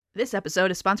This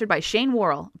episode is sponsored by Shane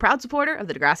Worrell, a proud supporter of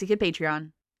the Degrassi Kid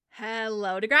Patreon.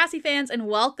 Hello, Degrassi fans, and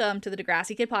welcome to the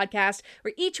Degrassi Kid podcast,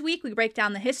 where each week we break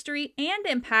down the history and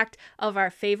impact of our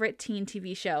favorite teen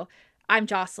TV show. I'm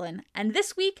Jocelyn, and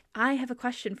this week I have a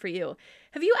question for you.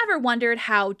 Have you ever wondered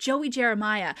how Joey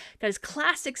Jeremiah got his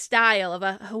classic style of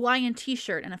a Hawaiian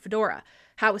t-shirt and a fedora?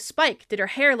 How Spike did her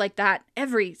hair like that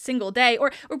every single day,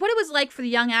 or what it was like for the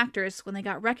young actors when they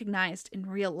got recognized in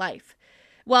real life?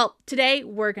 Well, today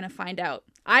we're going to find out.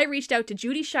 I reached out to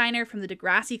Judy Shiner from the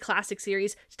Degrassi Classic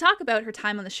series to talk about her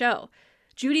time on the show.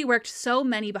 Judy worked so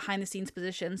many behind-the-scenes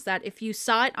positions that if you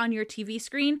saw it on your TV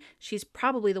screen, she's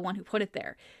probably the one who put it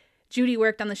there. Judy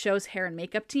worked on the show's hair and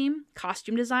makeup team,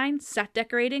 costume design, set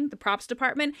decorating, the props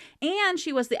department, and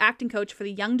she was the acting coach for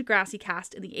the young Degrassi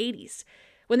cast in the 80s.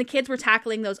 When the kids were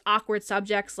tackling those awkward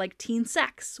subjects like teen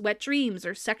sex, wet dreams,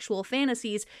 or sexual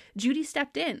fantasies, Judy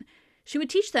stepped in. She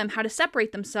would teach them how to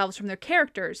separate themselves from their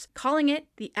characters, calling it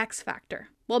the X Factor.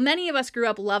 While many of us grew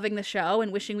up loving the show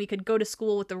and wishing we could go to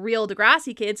school with the real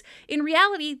Degrassi kids, in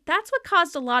reality, that's what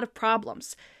caused a lot of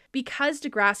problems. Because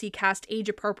Degrassi cast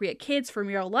age-appropriate kids from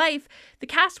real life, the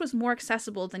cast was more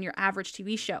accessible than your average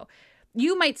TV show.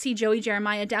 You might see Joey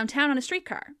Jeremiah downtown on a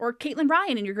streetcar, or Caitlin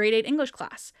Ryan in your grade 8 English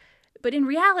class. But in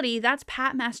reality, that's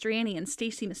Pat Mastroianni and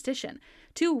Stacey Mistyshin,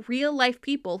 two real-life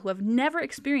people who have never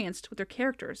experienced what their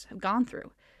characters have gone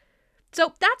through.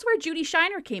 So that's where Judy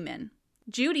Shiner came in.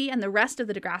 Judy and the rest of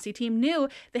the Degrassi team knew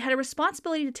they had a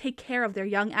responsibility to take care of their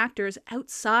young actors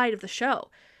outside of the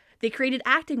show. They created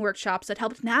acting workshops that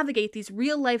helped navigate these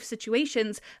real-life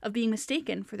situations of being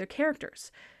mistaken for their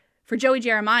characters. For Joey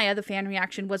Jeremiah, the fan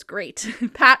reaction was great.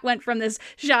 Pat went from this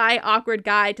shy, awkward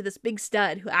guy to this big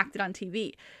stud who acted on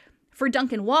TV. For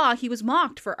Duncan Waugh, he was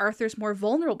mocked for Arthur's more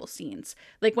vulnerable scenes,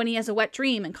 like when he has a wet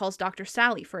dream and calls Dr.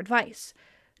 Sally for advice.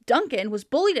 Duncan was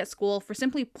bullied at school for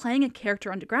simply playing a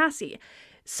character on Degrassi,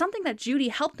 something that Judy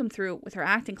helped him through with her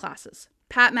acting classes.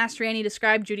 Pat Mastroianni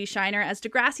described Judy Shiner as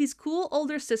Degrassi's cool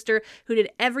older sister who did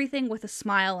everything with a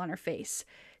smile on her face.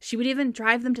 She would even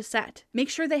drive them to set, make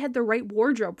sure they had the right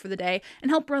wardrobe for the day, and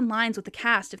help run lines with the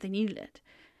cast if they needed it.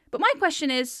 But my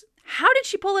question is, how did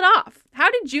she pull it off?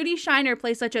 How did Judy Shiner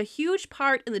play such a huge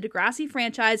part in the Degrassi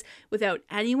franchise without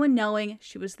anyone knowing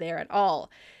she was there at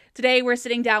all? Today, we're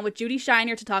sitting down with Judy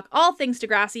Shiner to talk all things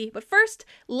Degrassi, but first,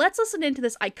 let's listen into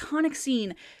this iconic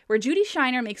scene where Judy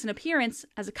Shiner makes an appearance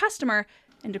as a customer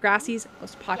in Degrassi's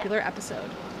most popular episode.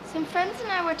 Some friends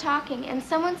and I were talking, and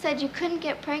someone said you couldn't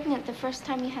get pregnant the first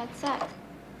time you had sex.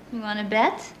 You want to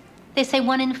bet? They say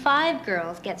 1 in 5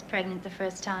 girls gets pregnant the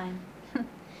first time.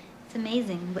 It's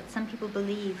amazing what some people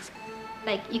believe.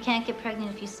 Like, you can't get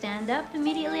pregnant if you stand up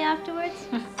immediately afterwards?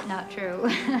 Not true.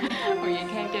 Or you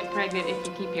can't get pregnant if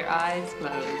you keep your eyes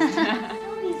closed.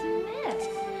 All these myths.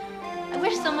 I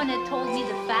wish someone had told me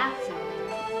the facts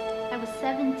earlier. I was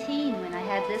 17 when I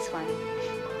had this one.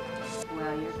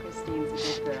 Well, your Christine's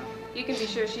a good girl. You can be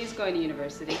sure she's going to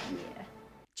university. Yeah.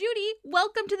 Judy,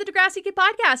 welcome to the Degrassi Kid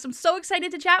podcast. I'm so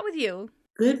excited to chat with you.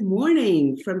 Good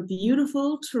morning from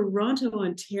beautiful Toronto,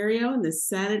 Ontario. On this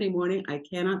Saturday morning, I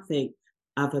cannot think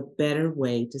of a better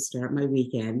way to start my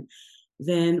weekend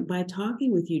than by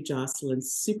talking with you, Jocelyn,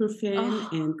 super fan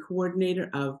and coordinator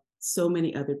of so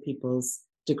many other people's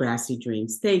Degrassi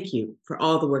dreams. Thank you for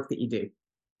all the work that you do.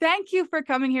 Thank you for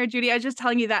coming here, Judy. I was just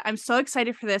telling you that I'm so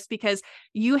excited for this because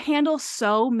you handle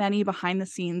so many behind the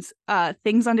scenes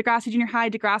things on Degrassi Junior High,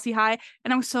 Degrassi High,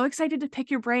 and I'm so excited to pick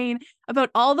your brain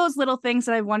about all those little things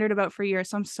that I've wondered about for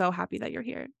years. So I'm so happy that you're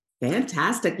here.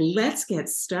 Fantastic. Let's get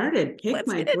started. Pick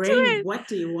my brain. What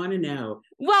do you want to know?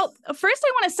 Well, first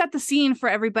I want to set the scene for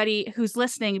everybody who's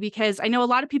listening, because I know a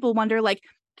lot of people wonder, like,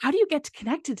 how do you get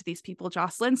connected to these people,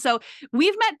 Jocelyn? So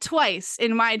we've met twice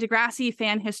in my Degrassi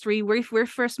fan history. We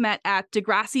first met at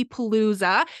Degrassi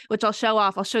Palooza, which I'll show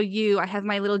off. I'll show you. I have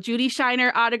my little Judy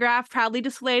Shiner autograph proudly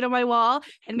displayed on my wall.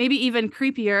 And maybe even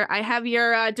creepier, I have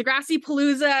your Degrassi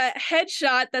Palooza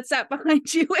headshot that's sat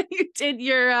behind you when you did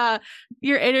your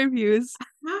interviews.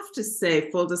 I have to say,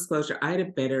 full disclosure, I had a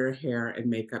better hair and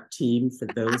makeup team for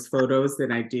those photos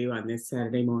than I do on this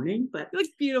Saturday morning. But it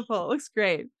looks beautiful. It looks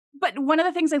great. But one of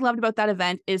the things I loved about that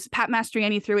event is Pat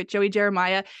Mastroianni threw at Joey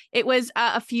Jeremiah. It was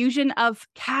a fusion of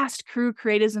cast, crew,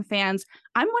 creatives, and fans.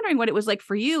 I'm wondering what it was like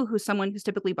for you, who's someone who's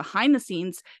typically behind the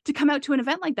scenes, to come out to an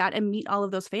event like that and meet all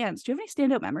of those fans. Do you have any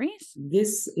standout memories?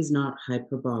 This is not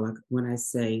hyperbolic when I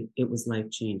say it was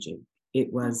life-changing.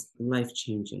 It was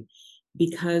life-changing.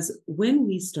 Because when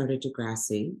we started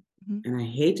Degrassi, and I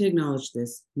hate to acknowledge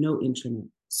this, no internet.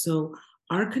 So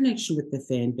our connection with the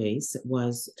fan base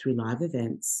was through live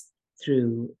events,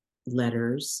 through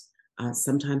letters,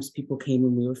 Sometimes people came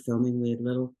when we were filming. We had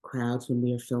little crowds when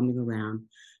we were filming around.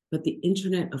 But the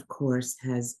internet, of course,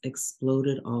 has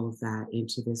exploded all of that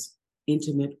into this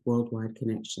intimate worldwide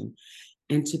connection.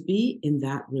 And to be in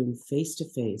that room face to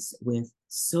face with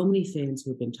so many fans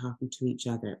who have been talking to each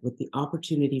other, with the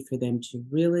opportunity for them to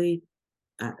really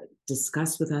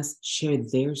discuss with us, share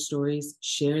their stories,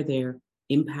 share their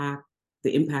impact,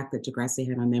 the impact that Degrassi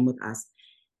had on them with us.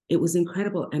 It was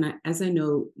incredible. And as I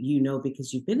know, you know,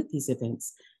 because you've been at these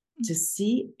events, to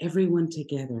see everyone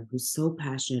together who's so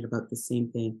passionate about the same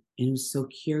thing and who's so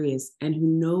curious and who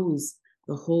knows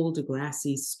the whole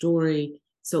Degrassi story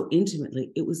so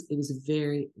intimately, it was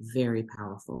very, very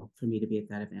powerful for me to be at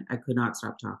that event. I could not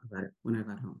stop talking about it when I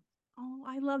got home. Oh,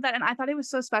 I love that. And I thought it was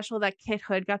so special that Kit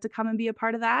Hood got to come and be a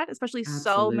part of that, especially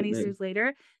so many Absolutely. years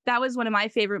later. That was one of my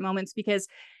favorite moments because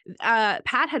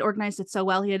Pat had organized it so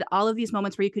well. He had all of these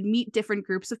moments where you could meet different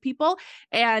groups of people.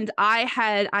 And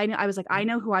I was like, I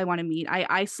know who I want to meet.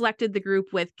 I selected the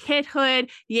group with Kit Hood,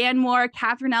 Yan Moore,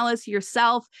 Catherine Ellis,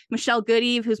 yourself, Michelle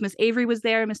Goodeve, who's Miss Avery was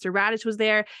there, Mr. Radish was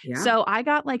there. Yeah. So I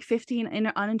got like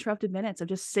 15 uninterrupted minutes of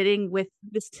just sitting with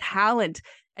this talent.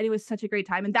 And it was such a great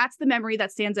time. And that's the memory that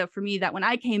stands out for me, that when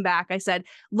I came back, I said,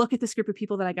 look at this group of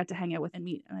people that I got to hang out with and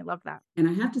meet. And I loved that. And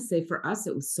I have to say, for us,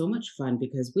 it was so much fun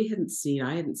because I hadn't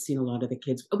seen a lot of the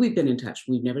kids. We've been in touch.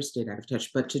 We've never stayed out of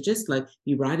touch. But to just like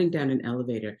be riding down an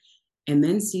elevator and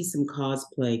then see some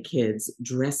cosplay kids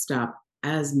dressed up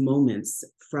as moments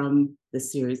from the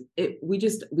series,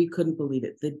 we couldn't believe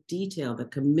it. The detail, the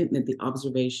commitment, the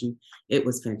observation, it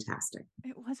was fantastic.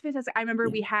 It was fantastic. I remember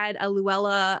we had a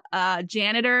Luella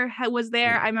janitor was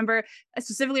there. Yeah. I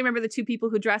specifically remember the two people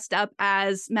who dressed up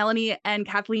as Melanie and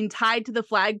Kathleen tied to the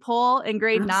flagpole in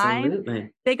grade 9.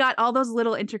 Absolutely. They got all those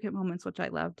little intricate moments, which I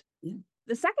loved. Yeah.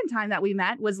 The second time that we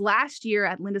met was last year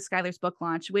at Linda Schuyler's book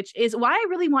launch, which is why I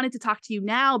really wanted to talk to you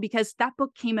now, because that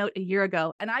book came out a year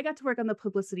ago and I got to work on the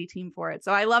publicity team for it.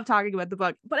 So I love talking about the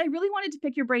book, but I really wanted to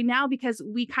pick your brain now because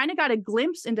we kind of got a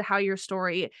glimpse into how your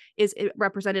story is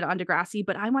represented on Degrassi,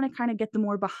 but I want to kind of get the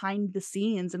more behind the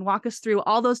scenes and walk us through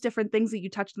all those different things that you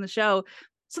touched on the show.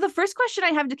 So the first question I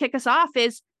have to kick us off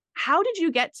is, how did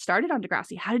you get started on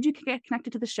Degrassi? How did you get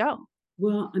connected to the show?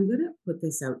 Well, I'm going to put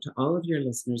this out to all of your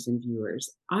listeners and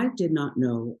viewers. I did not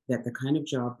know that the kind of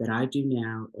job that I do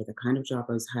now, or the kind of job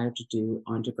I was hired to do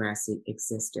on Degrassi,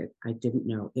 existed. I didn't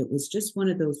know. It was just one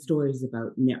of those stories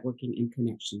about networking and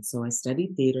connection. So I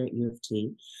studied theater at U of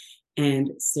T, and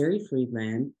Sari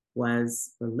Friedland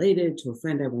was related to a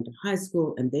friend I went to high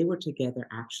school, and they were together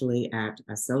actually at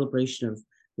a celebration of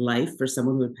life for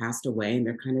someone who had passed away, and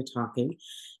they're kind of talking.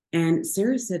 And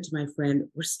Sarah said to my friend,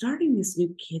 we're starting this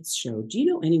new kids show. Do you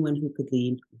know anyone who could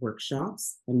lead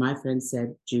workshops? And my friend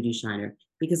said, Judy Shiner,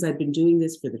 because I'd been doing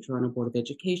this for the Toronto Board of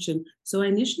Education. So I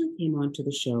initially came onto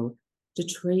the show to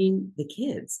train the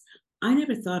kids. I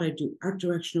never thought I'd do art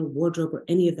direction or wardrobe or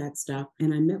any of that stuff.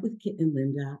 And I met with Kit and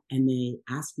Linda, and they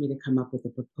asked me to come up with a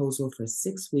proposal for a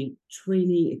 6-week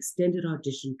training, extended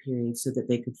audition period so that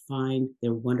they could find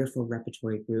their wonderful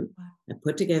repertory group. Wow. I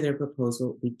put together a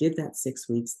proposal. We did that 6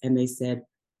 weeks, and they said,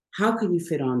 how can you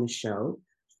fit on the show?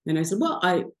 And I said, well,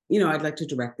 I'd like to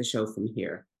direct the show from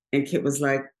here. And Kit was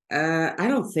like, I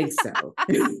don't think so.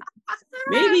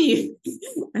 Maybe.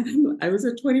 And I was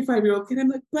a 25-year-old kid. I'm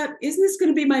like, but isn't this going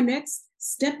to be my next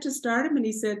step to stardom? And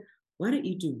he said, why don't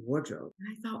you do wardrobe? And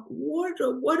I thought,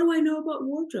 wardrobe? What do I know about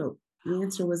wardrobe? The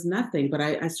answer was nothing, but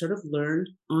I sort of learned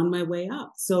on my way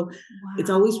up. So It's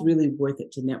always really worth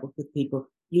it to network with people.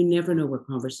 You never know where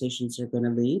conversations are going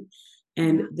to lead.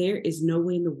 And there is no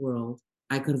way in the world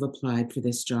I could have applied for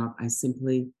this job. I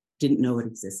simply didn't know it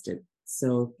existed.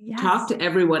 So Talk to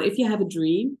everyone. If you have a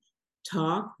dream,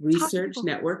 research,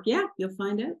 network. Yeah, you'll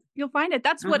find it. You'll find it.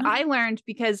 That's what I learned,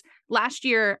 because last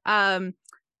year,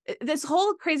 this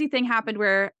whole crazy thing happened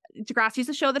where Degrassi is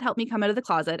a show that helped me come out of the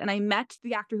closet. And I met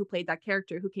the actor who played that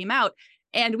character who came out.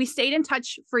 And we stayed in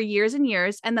touch for years and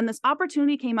years. And then this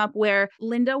opportunity came up where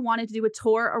Linda wanted to do a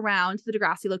tour around the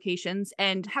Degrassi locations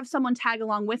and have someone tag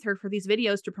along with her for these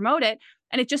videos to promote it.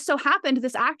 And it just so happened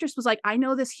this actress was like, I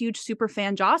know this huge super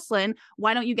fan, Jocelyn.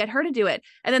 Why don't you get her to do it?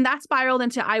 And then that spiraled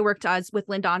into I worked with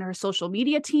Linda on her social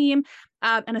media team.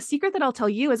 And a secret that I'll tell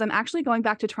you is I'm actually going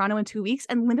back to Toronto in 2 weeks,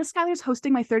 and Linda Schuyler's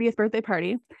hosting my 30th birthday party.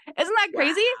 Isn't that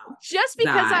crazy? Wow. Just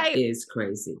because that is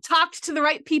crazy. Talked to the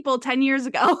right people 10 years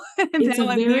ago. It's a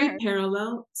very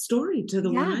parallel story to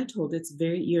the one I told.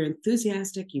 You're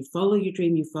enthusiastic, you follow your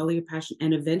dream, you follow your passion,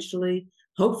 and eventually,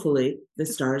 hopefully the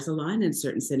stars align in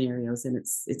certain scenarios, and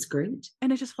it's great.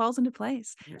 And it just falls into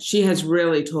place. She has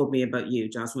really told me about you,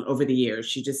 Jocelyn, over the years.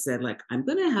 She just said, like, I'm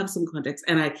going to have some context.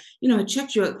 And I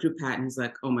checked you out through Pat, and he's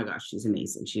like, oh my gosh, she's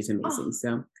amazing. She's amazing. Oh.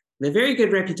 So a very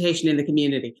good reputation in the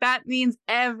community. That means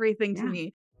everything to Yeah.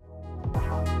 me.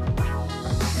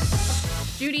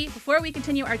 Judy, before we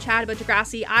continue our chat about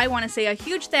Degrassi, I want to say a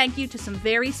huge thank you to some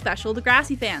very special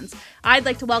Degrassi fans. I'd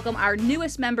like to welcome our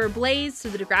newest member, Blaze, to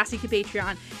the Degrassi Kid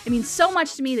Patreon. It means so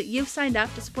much to me that you've signed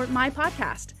up to support my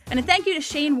podcast. And a thank you to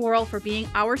Shane Worrell for being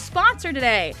our sponsor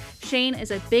today. Shane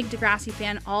is a big Degrassi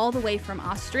fan all the way from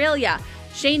Australia.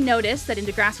 Shane noticed that in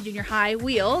Degrassi Junior High,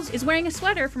 Wheels is wearing a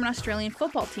sweater from an Australian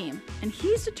football team, and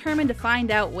he's determined to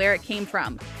find out where it came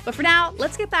from. But for now,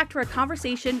 let's get back to our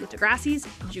conversation with Degrassi's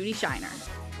Judy Shiner.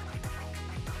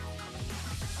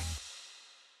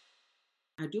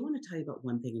 I do want to tell you about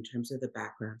one thing in terms of the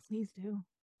background. Please do.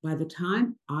 By the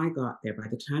time I got there, by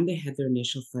the time they had their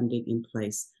initial funding in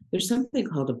place, there's something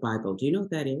called a Bible. Do you know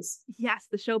what that is? Yes,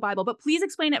 the show Bible, but please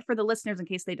explain it for the listeners in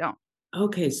case they don't.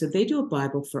 Okay, so they do a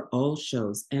Bible for all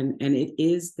shows, and it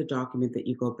is the document that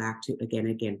you go back to again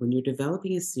and again. When you're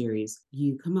developing a series,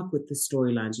 you come up with the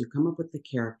storylines, you come up with the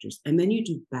characters, and then you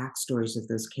do backstories of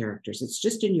those characters. It's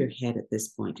just in your head at this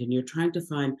point, and you're trying to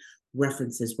find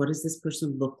references. What does this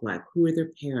person look like? Who are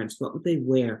their parents? What would they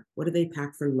wear? What do they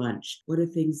pack for lunch? What are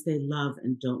things they love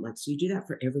and don't like? So you do that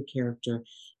for every character.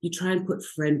 You try and put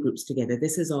friend groups together.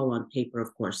 This is all on paper,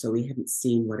 of course, so we haven't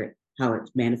seen how it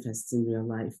manifests in real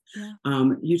life.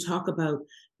 Yeah. You talk about,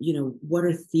 what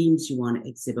are themes you want to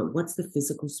exhibit? What's the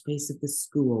physical space of the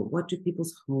school? What do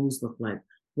people's homes look like?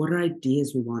 What are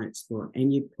ideas we want to explore?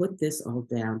 And you put this all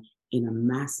down in a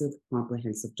massive,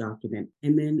 comprehensive document.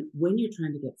 And then when you're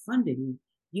trying to get funding,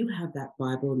 you have that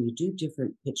Bible and you do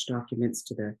different pitch documents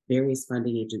to the various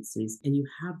funding agencies. And you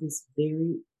have this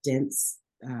very dense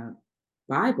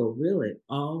Bible, really,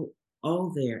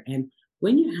 all there. And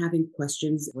when you're having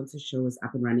questions, once a show is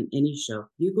up and running, any show,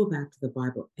 you go back to the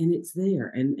Bible and it's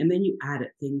there. And then you add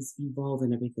it, things evolve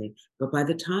and everything. But by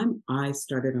the time I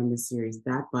started on this series,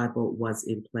 that Bible was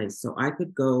in place. So I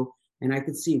could go and I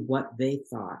could see what they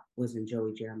thought was in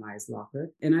Joey Jeremiah's locker.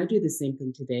 And I do the same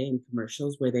thing today in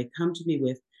commercials where they come to me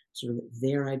with sort of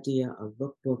their idea, a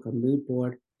lookbook, a mood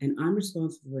board. And I'm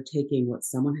responsible for taking what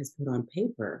someone has put on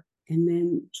paper and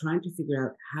then trying to figure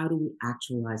out how do we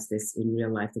actualize this in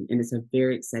real life. And it's a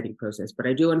very exciting process. But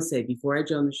I do want to say, before I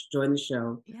joined the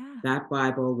show, that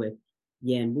Bible with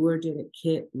Yan Moore did it,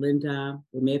 Kit, Linda,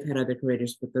 we may have had other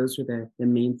creators, but those were the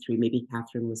main three. Maybe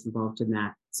Catherine was involved in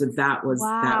that. So that was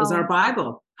our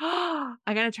Bible.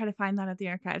 I gotta try to find that at the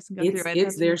archives and go through it.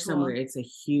 It's there somewhere. It's a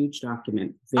huge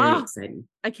document. Very exciting.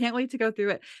 I can't wait to go through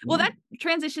it. Well, that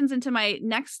transitions into my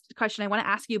next question. I want to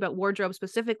ask you about wardrobe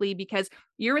specifically because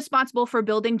you're responsible for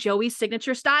building Joey's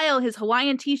signature style, his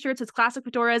Hawaiian t-shirts, his classic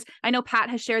fedoras. I know Pat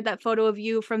has shared that photo of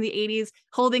you from the 80s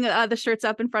holding the shirts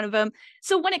up in front of him.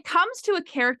 So when it comes to a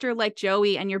character like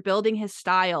Joey and you're building his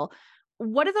style,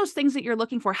 what are those things that you're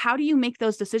looking for? How do you make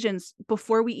those decisions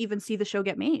before we even see the show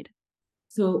get made?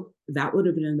 So that would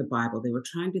have been in the Bible. They were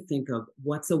trying to think of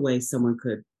what's a way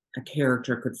a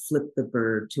character could flip the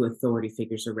bird to authority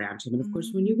figures around him. And of course,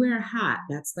 when you wear a hat,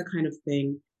 that's the kind of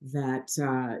thing that,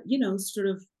 sort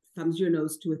of thumbs your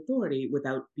nose to authority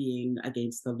without being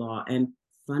against the law. And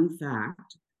fun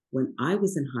fact, when I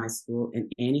was in high school and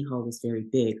Annie Hall was very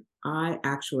big, I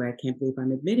can't believe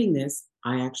I'm admitting this,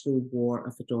 I actually wore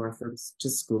a fedora to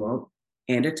school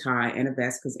and a tie and a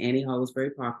vest because Annie Hall was very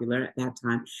popular at that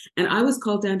time. And I was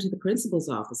called down to the principal's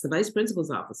office, the vice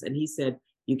principal's office, and he said,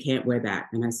 you can't wear that.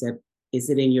 And I said, is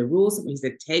it in your rules? And he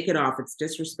said, take it off. It's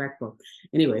disrespectful.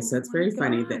 Anyway, so it's very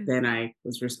funny that then I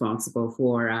was responsible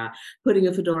for putting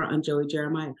a fedora on Joey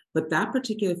Jeremiah. But that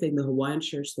particular thing, the Hawaiian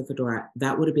shirts, the fedora,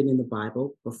 that would have been in the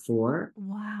Bible before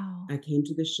I came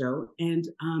to the show. And,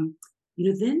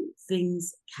 then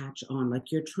things catch on.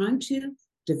 Like you're trying to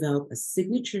develop a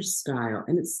signature style.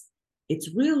 And it's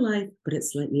real life, but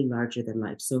it's slightly larger than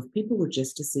life. So if people were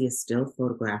just to see a still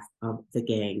photograph of the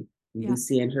gang,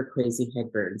 Lucy and her crazy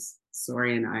headburns,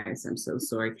 Sorry and eyes, I'm so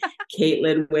sorry.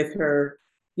 Caitlin with her,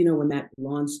 when that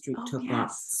blonde streak took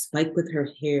off, Spike with her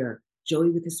hair,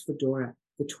 Joey with his fedora,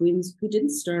 the twins who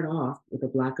didn't start off with a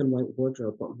black and white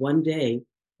wardrobe, but one day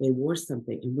they wore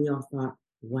something and we all thought,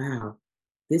 wow,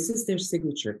 this is their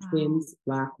signature, twins,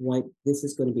 black, white, this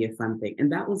is going to be a fun thing. And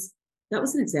that was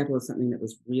an example of something that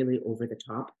was really over the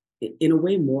top, in a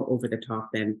way more over the top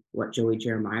than what Joey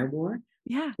Jeremiah wore.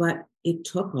 Yeah. But it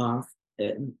took off.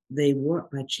 They wore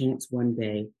it by chance one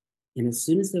day. And as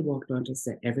soon as they walked onto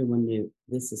set, everyone knew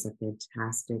this is a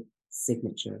fantastic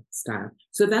signature style.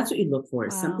 So that's what you look for,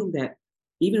 is something that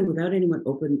even without anyone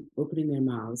opening their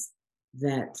mouths,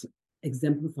 that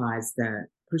exemplifies the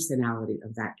personality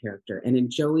of that character. And in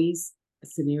Joey's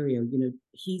scenario,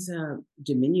 he's a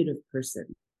diminutive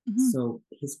person. Mhm. So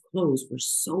his clothes were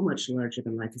so much larger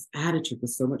than life. His attitude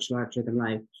was so much larger than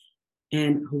life.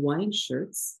 And Hawaiian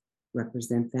shirts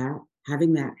represent that.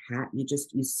 Having that hat,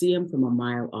 you see him from a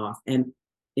mile off. And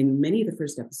in many of the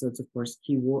first episodes, of course,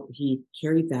 he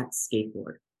carried that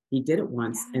skateboard. He did it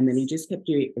once, and then he Yes. just kept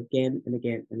doing it again and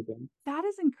again and again. That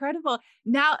is incredible.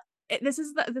 Now, this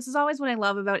is always what I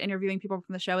love about interviewing people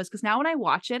from the show is because now when I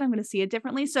watch it, I'm going to see it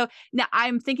differently. So now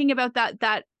I'm thinking about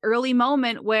that early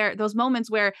moment where those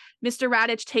moments where Mr.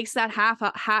 Radich takes that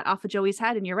hat off of Joey's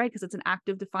head, and you're right because it's an act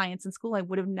of defiance in school. I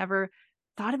would have never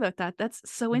thought about that. That's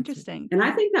so That's it. interesting. And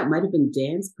I think that might have been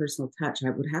Dan's personal touch. I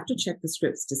would have to check the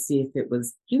scripts to see if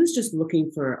he was just looking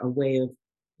for a way of,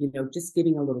 just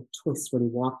giving a little twist when he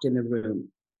walked in the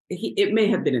room. It may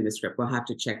have been in the script. We'll have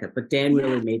to check it. But Dan Yeah.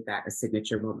 really made that a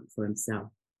signature moment for himself.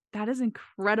 That is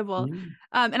incredible. Yeah.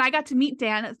 And I got to meet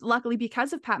Dan, luckily,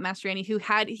 because of Pat Mastroianni,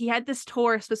 he had this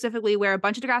tour specifically where a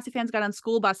bunch of Degrassi fans got on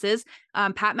school buses.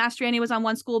 Pat Mastroianni was on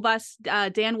one school bus,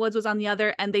 Dan Woods was on the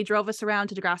other, and they drove us around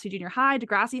to Degrassi Junior High,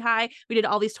 Degrassi High. We did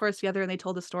all these tours together, and they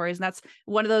told the stories. And that's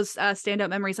one of those standout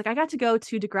memories. Like I got to go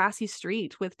to Degrassi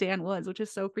Street with Dan Woods, which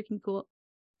is so freaking cool.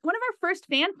 One of our first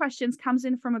fan questions comes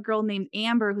in from a girl named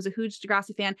Amber, who's a huge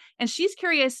Degrassi fan. And she's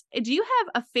curious, do you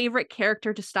have a favorite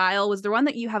character to style? Was there one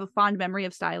that you have a fond memory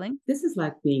of styling? This is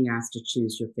like being asked to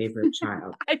choose your favorite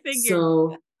child. I figured.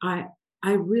 So I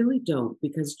really don't,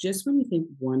 because just when you think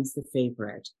one's the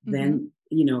favorite, then,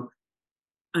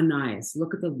 Anais,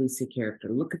 look at the Lucy character,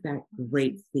 look at that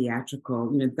great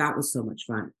theatrical, that was so much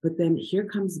fun. But then here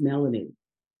comes Melanie.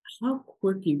 How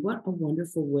quirky, what a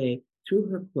wonderful way through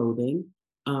her clothing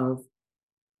of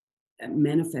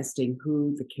manifesting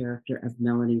who the character of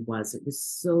Melanie was. It was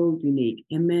so unique.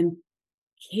 And then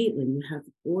Caitlin, you have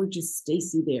gorgeous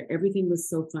Stacy there. Everything was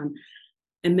so fun.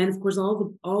 And then of course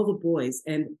all the boys.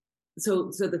 And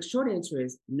so the short answer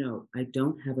is no, I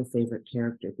don't have a favorite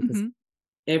character because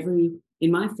in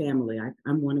my family,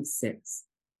 I'm one of 6.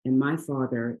 And my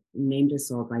father named us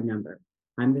all by number.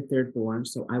 I'm the third born,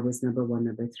 so I was number 1,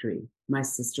 number 3. My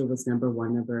sister was number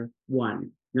 1, number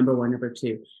 1, number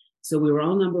 2. So we were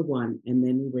all number 1, and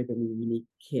then we were the unique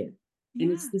kid. Yeah.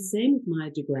 And it's the same with my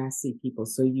Degrassi people.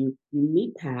 So you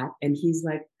meet Pat, and he's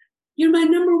like, "You're my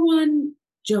number 1,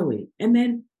 Joey," and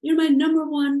then "You're my number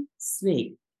 1,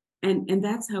 Snake," and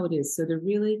that's how it is. So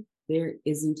there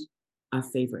isn't a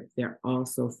favorite. They're all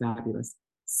so fabulous.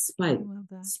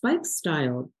 Spike's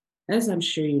style, as I'm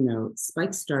sure you know,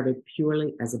 Spike started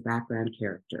purely as a background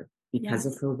character because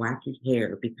of her wacky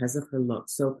hair, because of her look.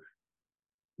 So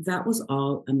that was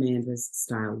all Amanda's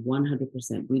style,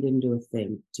 100%. We didn't do a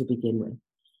thing to begin with.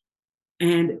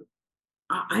 And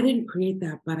I didn't create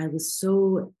that, but I was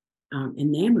so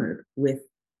enamored with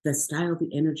the style,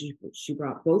 the energy she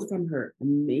brought, both from her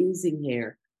amazing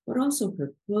hair, but also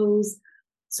her clothes.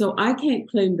 So I can't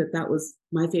claim that was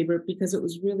my favorite because it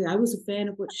was really, I was a fan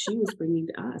of what she was bringing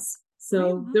to us.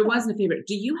 So there wasn't a favorite.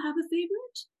 Do you have a favorite?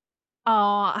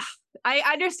 Oh, I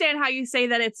understand how you say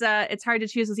that it's hard to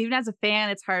choose, because even as a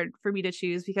fan, it's hard for me to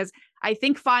choose because I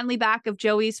think fondly back of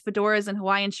Joey's fedoras and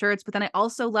Hawaiian shirts, but then I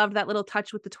also loved that little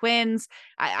touch with the twins.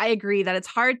 I agree that it's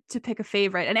hard to pick a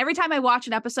favorite. And every time I watch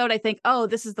an episode, I think, oh,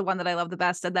 this is the one that I love the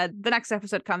best. And then the next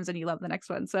episode comes and you love the next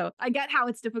one. So I get how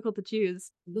it's difficult to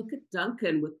choose. Look at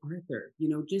Duncan with Arthur,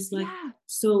 just like,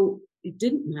 so it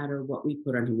didn't matter what we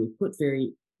put on him. We put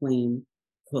very plain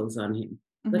clothes on him.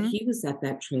 But he was at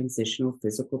that transitional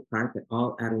physical part that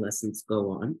all adolescents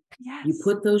go on. Yes. You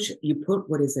put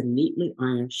what is a neatly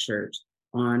ironed shirt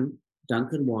on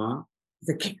Duncan Waugh,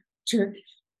 the character,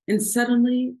 and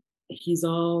suddenly he's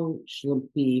all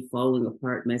schlumpy, falling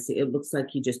apart, messy. It looks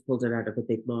like he just pulled it out of a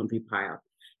big laundry pile.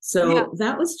 So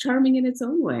that was charming in its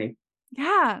own way.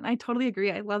 Yeah, I totally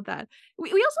agree. I love that. We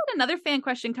also had another fan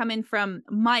question come in from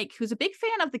Mike, who's a big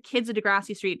fan of the Kids of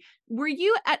Degrassi Street. Were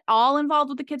you at all involved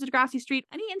with the Kids of Degrassi Street?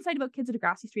 Any insight about Kids of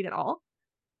Degrassi Street at all?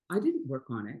 I didn't work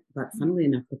on it, but funnily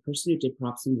enough, the person who did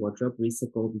props and wardrobe, Lisa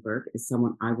Goldenberg, is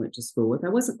someone I went to school with. I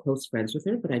wasn't close friends with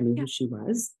her, but I knew who she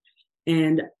was.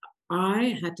 And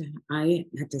I had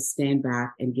to stand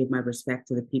back and give my respect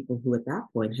to the people who at that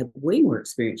point had way more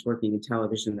experience working in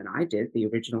television than I did, the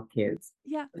original Kids.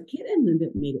 Yeah. But Kit and Linda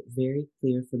made it very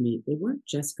clear for me they weren't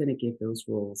just going to give those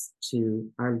roles to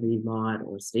Arlene Lott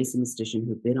or Stacey Mistician,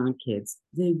 who've been on Kids.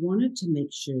 They wanted to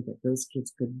make sure that those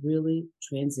kids could really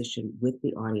transition with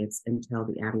the audience and tell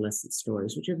the adolescent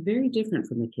stories, which are very different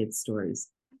from the kids' stories.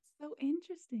 So so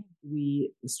interesting.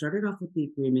 We started off with the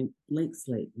agreement, blank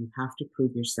slate. You have to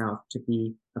prove yourself to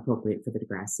be appropriate for the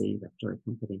Degrassi Repertory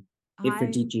Company. If for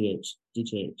DGH.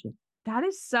 Yeah. That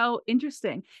is so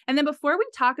interesting. And then before we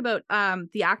talk about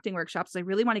the acting workshops, I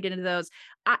really want to get into those.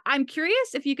 I'm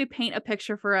curious if you could paint a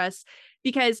picture for us,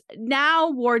 because now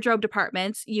wardrobe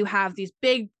departments, you have these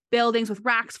big buildings with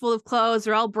racks full of clothes.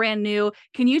 They're all brand new.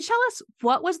 Can you tell us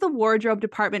what was the wardrobe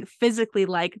department physically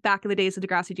like back in the days of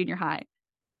Degrassi Junior High?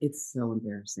 It's so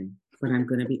embarrassing, but I'm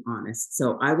going to be honest.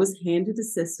 So I was handed a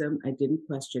system. I didn't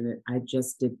question it. I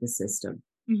just did the system.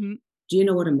 Mm-hmm. Do you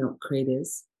know what a milk crate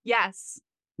is? Yes.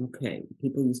 Okay,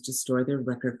 people used to store their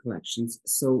record collections.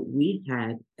 So we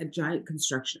had a giant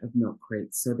construction of milk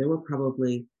crates. So there were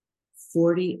probably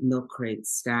 40 milk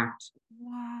crates stacked.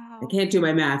 Wow. I can't do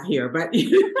my math here, but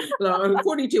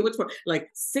 42, what's for like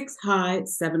 6 high,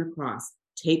 7 across,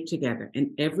 taped together.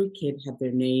 And every kid had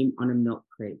their name on a milk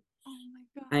crate. Oh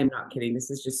my God. I am not kidding.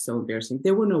 This is just so embarrassing.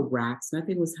 There were no racks.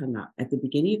 Nothing was hung up. At the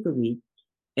beginning of the week,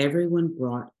 everyone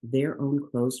brought their own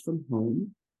clothes from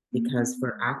home, because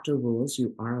for actor rules,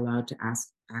 you are allowed to ask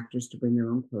actors to bring their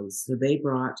own clothes. So they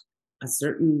brought a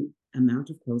certain amount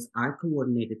of clothes. I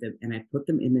coordinated them and I put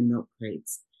them in the milk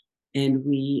crates. And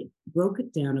we broke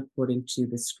it down according to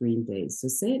the screen days. So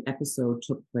say an episode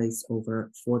took place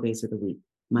over 4 days of the week,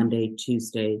 Monday,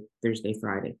 Tuesday, Thursday,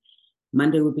 Friday.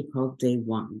 Monday would be called day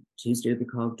 1. Tuesday would be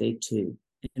called day 2.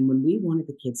 And when we wanted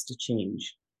the kids to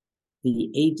change,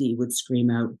 the AD would scream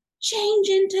out, "Change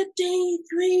into day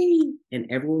 3." And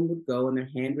everyone would go on their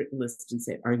handwritten list and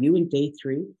say, "Are you in day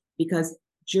 3?" Because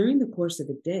during the course of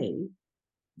a day,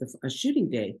 a shooting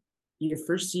day, your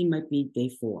first scene might be day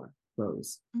 4,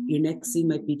 close. Your next scene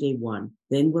might be day 1.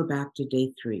 Then we're back to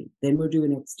day 3. Then we're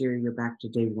doing exterior, you're back to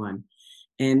day 1.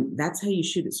 And that's how you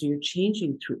shoot it. So you're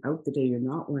changing throughout the day. You're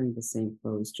not wearing the same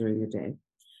clothes during the day.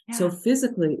 Yeah. So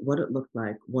physically, what it looked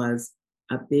like was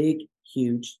a big,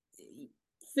 huge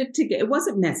fit together. It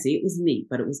wasn't messy. It was neat,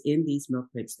 but it was in these milk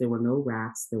crates. There were no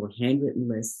racks. There were handwritten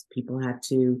lists. People had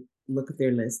to look at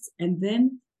their lists. And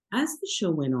then as the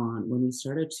show went on, when we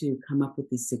started to come up with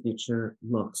these signature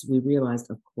looks, we realized,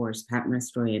 of course, Pat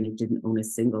Mastroianni didn't own a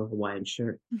single Hawaiian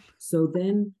shirt. So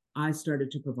then I started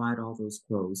to provide all those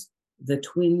clothes. The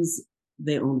twins,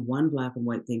 they owned one black and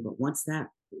white thing, but once that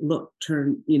look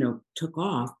took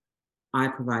off, I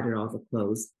provided all the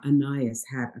clothes. Anais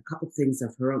had a couple things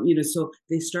of her own, so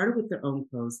they started with their own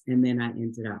clothes, and then I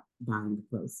ended up buying the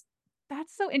clothes.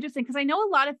 That's so interesting, because I know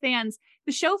a lot of fans,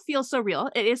 the show feels so real.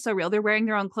 It is so real. They're wearing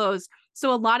their own clothes.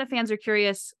 So a lot of fans are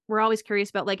curious. We're always curious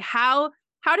about like how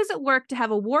does it work to have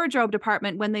a wardrobe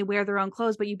department when they wear their own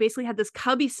clothes? But you basically had this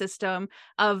cubby system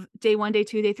of day 1, day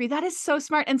 2, day 3. That is so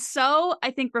smart. And so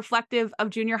I think reflective of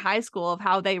junior high school, of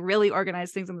how they really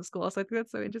organize things in the school. So I think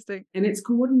that's so interesting. And it's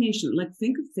coordination. Like,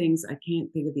 think of things, I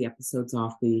can't think of the episodes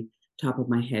off the top of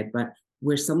my head, but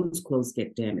where someone's clothes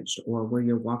get damaged or where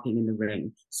you're walking in the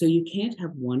rain. So you can't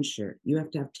have one shirt. You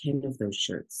have to have 10 of those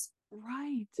shirts.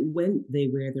 Right. When they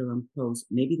wear their own clothes,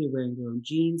 maybe they're wearing their own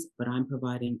jeans, but I'm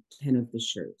providing 10 of the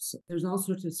shirts. There's all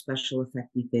sorts of special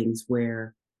effecty things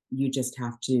where you just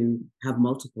have to have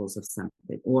multiples of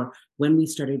something. Or when we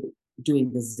started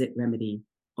doing the Zit Remedy,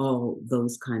 all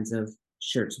those kinds of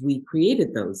shirts, we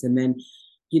created those. And then,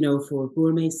 for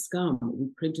Gourmet Scum, we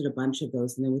printed a bunch of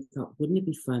those. And then we thought, wouldn't it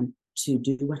be fun to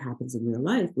do what happens in real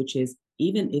life, which is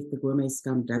even if the Gourmet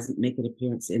Scum doesn't make an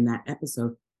appearance in that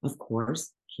episode, of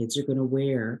course, kids are going to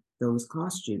wear those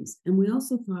costumes. And we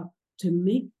also thought, to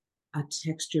make a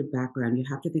textured background, you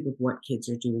have to think of what kids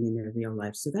are doing in their real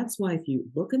life. So that's why if you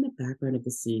look in the background of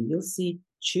the scene, you'll see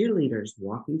cheerleaders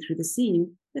walking through the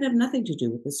scene that have nothing to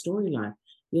do with the storyline.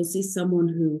 You'll see someone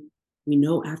who we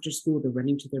know after school, they're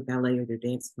running to their ballet or their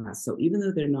dance class. So even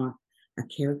though they're not a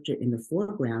character in the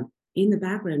foreground, in the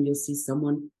background, you'll see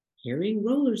someone carrying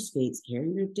roller skates,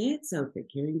 carrying their dance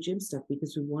outfit, carrying gym stuff,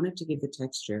 because we wanted to give the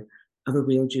texture of a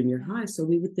real junior high. So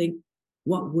we would think,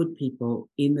 what would people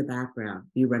in the background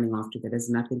be running off to that has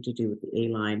nothing to do with the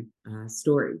A-line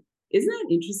story? Isn't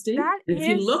that interesting? That and if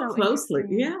you is look so closely,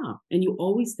 interesting. yeah. And you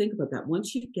always think about that.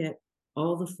 Once you get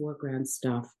all the foreground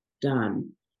stuff done,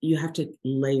 you have to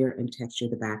layer and texture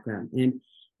the background. And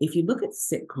if you look at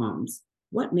sitcoms,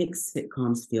 what makes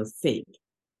sitcoms feel fake?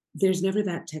 There's never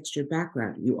that textured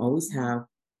background. You always have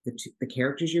the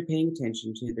characters you're paying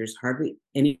attention to. There's hardly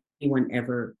anyone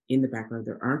ever in the background.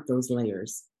 There aren't those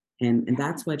layers. And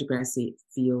that's why Degrassi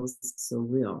feels so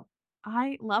real.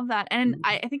 I love that. And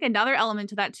I think another element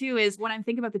to that too is when I'm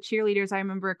thinking about the cheerleaders, I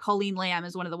remember Colleen Lamb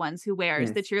is one of the ones who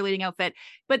wears the Yes. cheerleading outfit.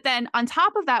 But then on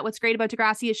top of that, what's great about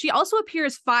Degrassi is she also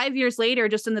appears 5 years later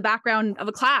just in the background of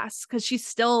a class because she's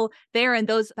still there. And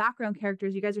those background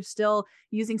characters, you guys are still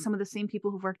using some of the same people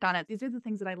who've worked on it. These are the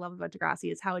things that I love about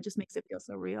Degrassi is how it just makes it feel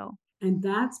so real. And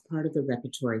that's part of the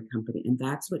repertory company. And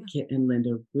that's what Kit and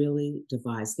Linda really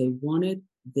devised. They wanted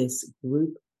this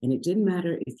group, and it didn't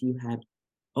matter if you had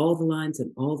all the lines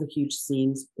and all the huge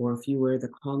scenes, or if you were the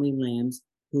Colleen Lambs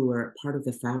who were part of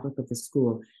the fabric of the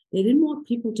school. They didn't want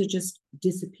people to just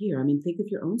disappear. I mean, think of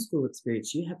your own school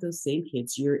experience. You have those same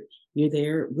kids. You're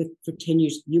there with for 10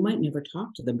 years. You might never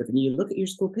talk to them, but then you look at your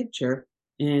school picture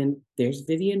and there's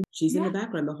Vivian. She's in the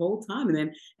background the whole time. And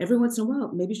then every once in a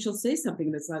while, maybe she'll say something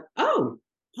and it's like, oh,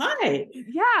 hi.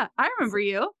 Yeah, I remember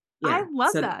you. I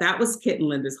love so that. that was Kit and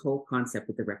Linda's whole concept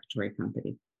with the repertory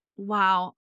company.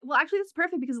 Wow. Well, actually, that's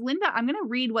perfect because Linda, I'm going to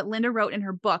read what Linda wrote in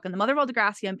her book on the Mother of All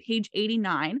Degrassi on page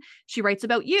 89. She writes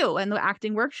about you and the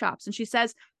acting workshops. And she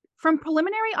says, from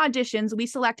preliminary auditions, we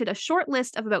selected a short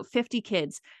list of about 50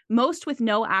 kids, most with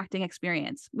no acting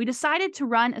experience. We decided to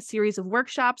run a series of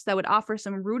workshops that would offer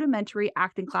some rudimentary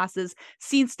acting classes,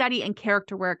 scene study, and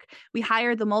character work. We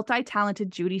hired the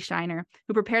multi-talented Judy Shiner,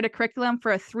 who prepared a curriculum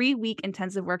for a 3-week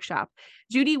intensive workshop.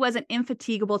 Judy was an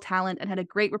infatigable talent and had a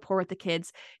great rapport with the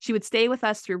kids. She would stay with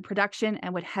us through production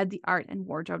and would head the art and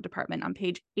wardrobe department on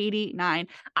page 89.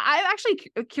 I'm actually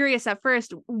curious at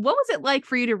first, what was it like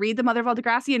for you to read The Mother of All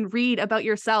Degrassi and read about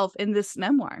yourself in this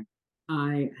memoir?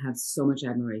 I have so much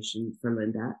admiration for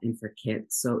Linda and for Kit.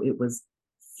 So it was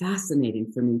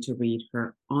fascinating for me to read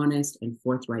her honest and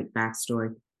forthright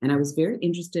backstory. And I was very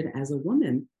interested as a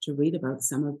woman to read about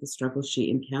some of the struggles she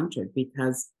encountered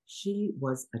because she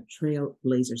was a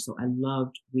trailblazer. So I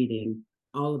loved reading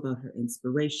all about her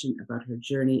inspiration, about her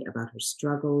journey, about her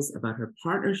struggles, about her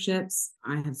partnerships.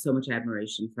 I have so much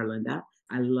admiration for Linda.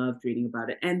 I loved reading about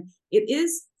it. And it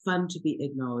is fun to be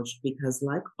acknowledged because,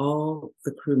 like all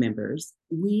the crew members,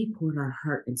 we poured our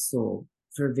heart and soul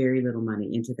for very little money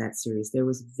into that series. There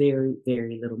was very,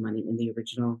 very little money in the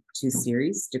original 2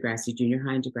 series, Degrassi Junior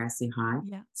High and Degrassi High.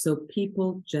 Yeah. So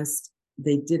people just,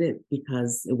 they did it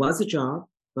because it was a job,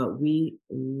 but we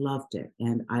loved it.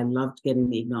 And I loved getting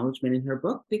the acknowledgement in her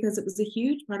book because it was a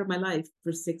huge part of my life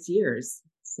for 6 years.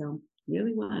 So it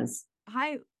really was.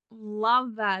 I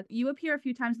love that. You appear a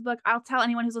few times in the book. I'll tell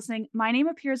anyone who's listening, my name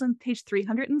appears on page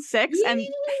 306. And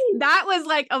that was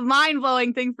like a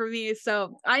mind-blowing thing for me.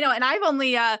 So I know. And I've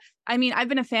only, I've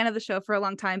been a fan of the show for a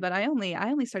long time, but I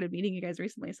only started meeting you guys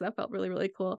recently. So that felt really, really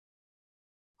cool.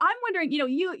 I'm wondering,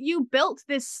 you built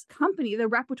this company, the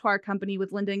repertoire company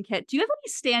with Linda and Kit. Do you have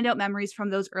any standout memories from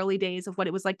those early days of what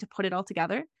it was like to put it all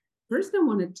together? First, I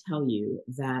want to tell you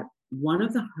that one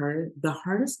of the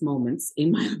hardest moments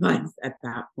in my life at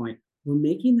that point were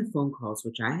making the phone calls,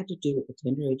 which I had to do at the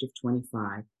tender age of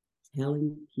 25,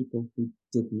 telling people who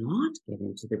did not get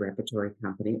into the repertory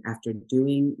company after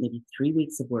doing maybe 3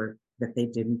 weeks of work that they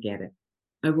didn't get it.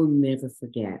 I will never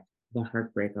forget the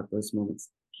heartbreak of those moments.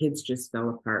 Kids just fell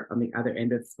apart on the other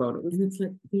end of the phone. And it's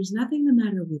like, there's nothing the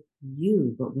matter with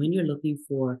you, but when you're looking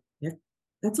for that,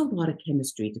 that's a lot of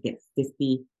chemistry to get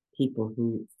 50 people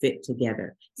who fit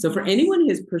together. So for anyone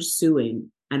who's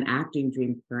pursuing an acting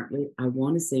dream currently, I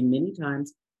want to say many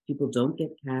times people don't get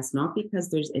cast, not because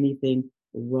there's anything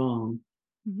wrong,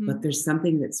 but there's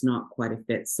something that's not quite a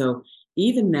fit. So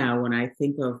even now, when I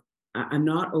think of, I'm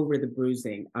not over the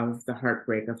bruising of the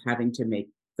heartbreak of having to make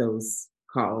those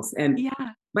calls. And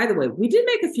by the way, we did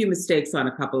make a few mistakes on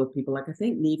a couple of people. Like I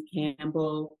think Neve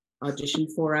Campbell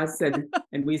auditioned for us and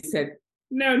we said,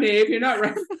 no, Neve, you're not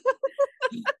right.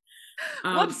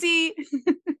 Whoopsie.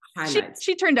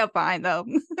 She turned out fine though.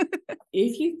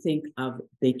 If you think of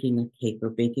baking a cake or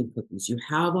baking cookies, you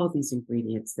have all these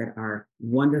ingredients that are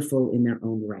wonderful in their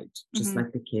own right, just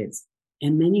like the kids.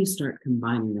 And then you start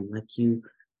combining them, like you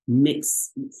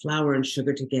mix flour and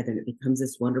sugar together and it becomes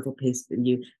this wonderful paste, and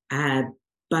you add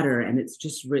butter and it's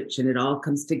just rich and it all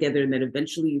comes together. And then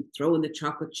eventually you throw in the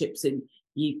chocolate chips and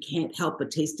you can't help but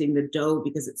tasting the dough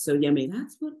because it's so yummy.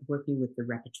 That's what working with the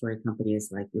repertory company is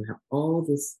like. You have all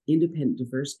this independent,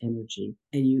 diverse energy,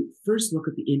 and you first look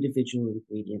at the individual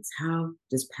ingredients. How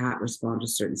does Pat respond to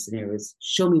certain scenarios?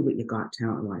 Show me what you got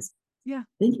talent-wise. Yeah.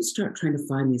 Then you start trying to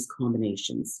find these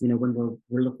combinations, when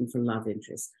we're looking for love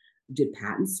interests. Did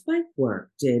Pat and Spike work?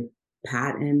 Did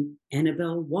Pat and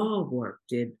Annabelle Wall work?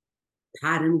 Did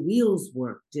Pat and Wheels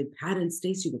work? Did Pat and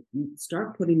Stacy work? You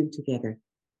start putting them together.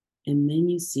 And then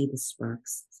you see the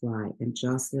sparks fly. And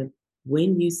Jocelyn,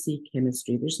 when you see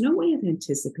chemistry, there's no way of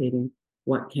anticipating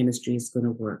what chemistry is going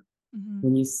to work. Mm-hmm.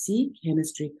 When you see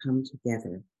chemistry come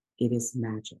together, it is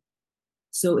magic.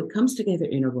 So it comes together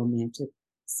in a romantic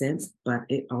sense, but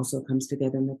it also comes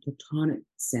together in a platonic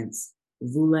sense.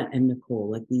 Vula and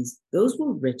Nicole, like those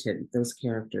were written, those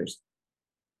characters.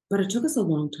 But it took us a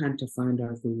long time to find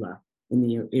our Vula in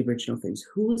the original things.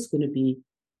 Who was going to be,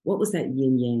 what was that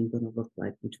yin yang going to look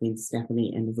like between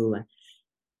Stephanie and Vula?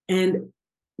 And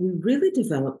we really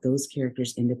developed those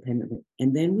characters independently.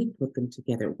 And then we put them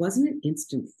together. It wasn't an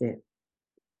instant fit.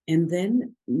 And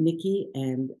then Nikki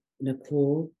and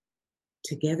Nicole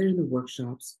together in the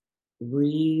workshops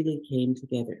really came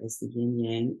together as the yin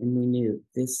yang, and we knew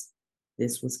this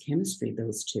was chemistry.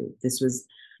 Those two, this was,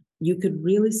 you could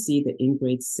really see that in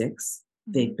grade 6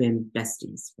 they've been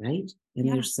besties, right? And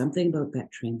there's something about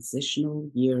that transitional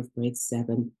year of grade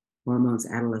 7, hormones,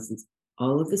 adolescence.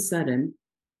 All of a sudden,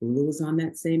 Lulu was on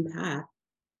that same path.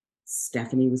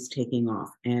 Stephanie was taking off,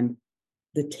 and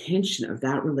the tension of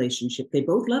that relationship, they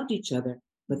both loved each other,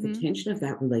 but the tension of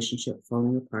that relationship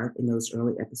falling apart in those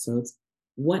early episodes,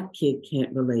 what kid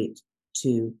can't relate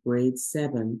to grade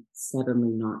 7 suddenly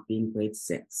not being grade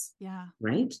 6? Yeah.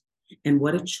 Right? And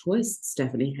what a choice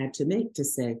Stephanie had to make to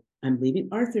say, I'm leaving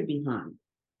Arthur behind.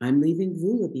 I'm leaving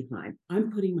Vula behind.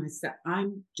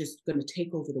 I'm just going to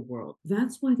take over the world.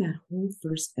 That's why that whole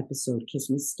first episode, Kiss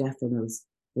Me Steph, and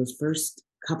those first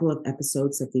couple of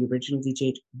episodes of the original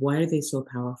DJH, why are they so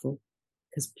powerful?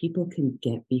 Because people can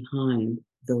get behind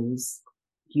those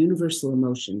universal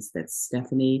emotions that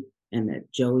Stephanie and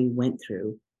that Joey went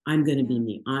through. I'm going to be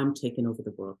me. I'm taking over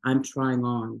the world. I'm trying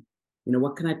on.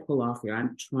 What can I pull off here?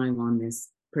 I'm trying on this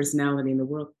personality in the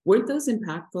world. Weren't those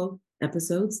impactful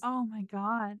episodes? Oh my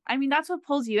God. I mean, that's what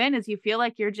pulls you in, is you feel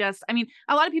like you're just, I mean,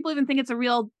 a lot of people even think it's a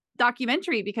real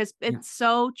documentary because it's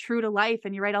so true to life,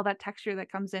 and you write all that texture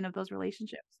that comes in of those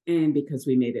relationships. And because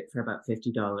we made it for about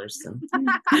 $50, so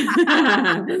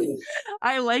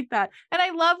I like that. And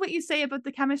I love what you say about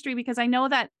the chemistry, because I know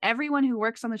that everyone who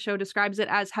works on the show describes it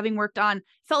as having worked on,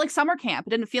 felt like summer camp.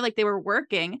 It didn't feel like they were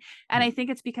working. And I think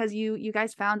it's because you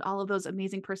guys found all of those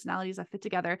amazing personalities that fit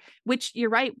together, which, you're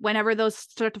right, whenever those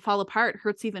start to fall apart,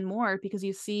 hurts even more because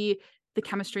you see the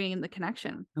chemistry and the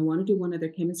connection. I want to do one other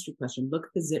chemistry question. Look at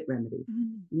the Zit remedy.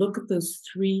 Look at those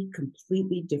 3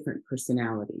 completely different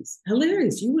personalities.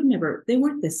 Hilarious. You would never, they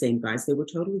weren't the same guys. They were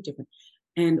totally different.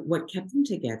 And what kept them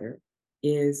together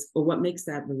is, or what makes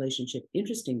that relationship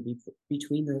interesting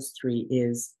between those 3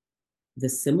 is the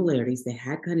similarities. They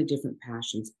had kind of different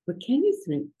passions, but can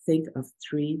you think of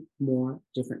 3 more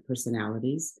different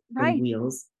personalities than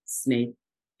Wheels, Snake,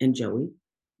 and Joey?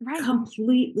 Right.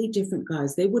 Completely different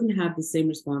guys. They wouldn't have the same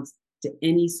response to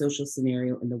any social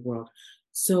scenario in the world.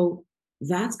 So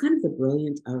that's kind of the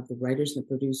brilliance of the writers and the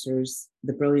producers,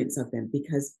 the brilliance of them,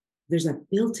 because there's a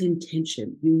built-in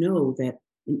tension. You know that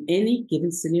in any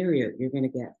given scenario, you're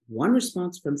going to get one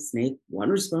response from Snake, one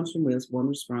response from Wheels, one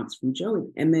response from Joey.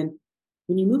 And then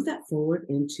when you move that forward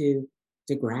into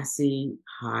Degrassi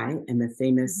High and the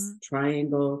famous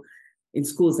triangle in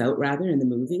Schools Out, rather, in the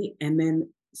movie, and then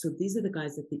so these are the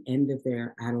guys at the end of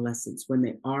their adolescence when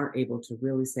they are able to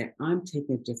really say, I'm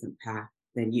taking a different path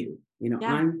than you.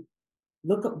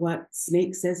 Look at what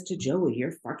Snake says to Joey,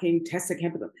 you're fucking Tessa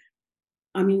Capital.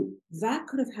 I mean, that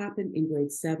could have happened in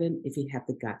grade 7 if he had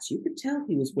the guts. You could tell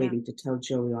he was waiting to tell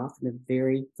Joey off in the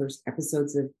very first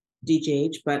episodes of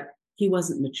DJH, but he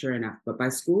wasn't mature enough. But by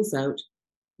School's Out,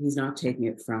 he's not taking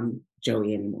it from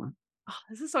Joey anymore. Oh,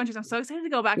 this is so interesting. I'm so excited to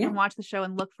go back and watch the show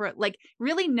and look for it, like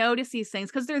really notice these things,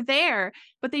 because they're there,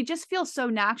 but they just feel so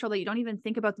natural that you don't even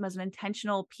think about them as an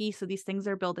intentional piece of these things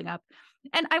they're building up.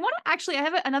 And I want to actually, I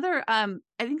have another, I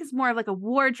think it's more of like a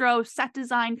wardrobe set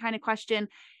design kind of question.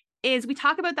 Is we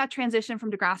talk about that transition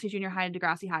from Degrassi Junior High to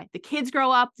Degrassi High. The kids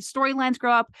grow up, the storylines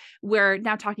grow up. We're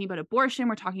now talking about abortion.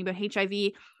 We're talking about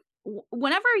HIV.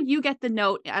 Whenever you get the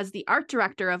note as the art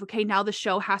director of, okay, now the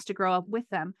show has to grow up with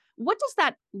them, what does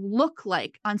that look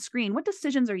like on screen? What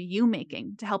decisions are you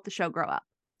making to help the show grow up?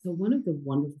 So one of the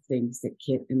wonderful things that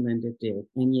Kit and Linda did,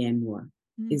 and Yan Moore,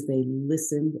 is they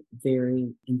listened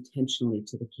very intentionally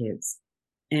to the kids.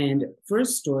 And for a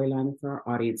storyline and for our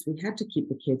audience, we had to keep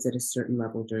the kids at a certain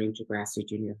level during Degrassi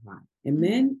Junior High. And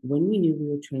then when we knew we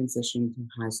were transitioning to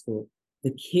high school,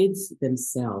 the kids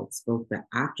themselves, both the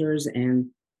actors and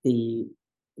the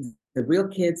real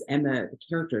kids and the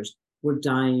characters, were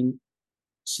dying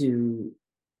to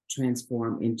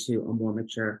transform into a more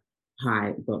mature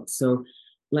high book. So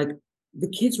like the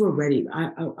kids were ready.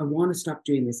 I want to stop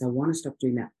doing this. I want to stop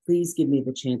doing that. Please give me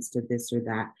the chance to this or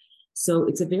that. So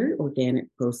it's a very organic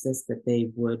process that they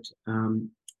would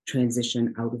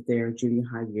transition out of their junior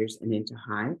high years and into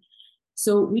high.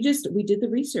 So we did the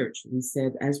research. We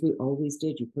said, as we always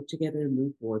did, you put together a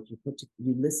mood board, you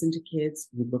listen to kids,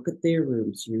 you look at their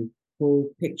rooms, you pull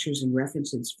pictures and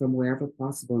references from wherever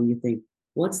possible, and you think,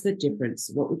 what's the difference?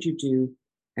 What would you do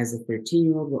as a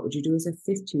 13-year-old? What would you do as a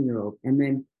 15-year-old? And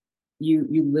then you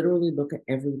literally look at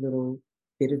every little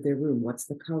bit of their room. What's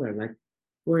the color? Like,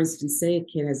 for instance, say a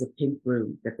kid has a pink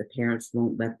room that the parents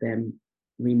won't let them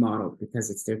remodel because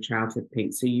it's their childhood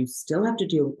pink. So you still have to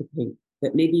deal with the pink,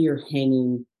 but maybe you're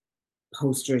hanging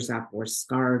posters up or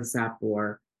scarves up,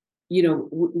 or,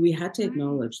 we had to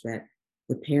acknowledge that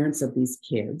the parents of these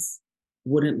kids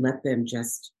wouldn't let them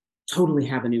just totally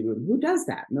have a new room. Who does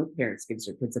that? No parents gives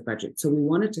their kids a budget. So we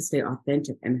wanted to stay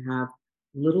authentic and have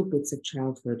little bits of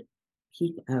childhood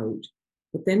peek out.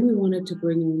 But then we wanted to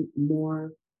bring in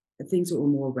more things that were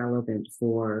more relevant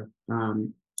for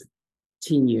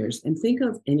teen years. And think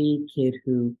of any kid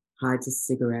who hides a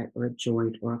cigarette or a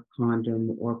joint or a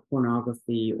condom or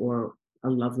pornography or a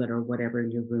love letter or whatever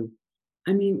in your room.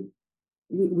 I mean,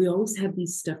 we always have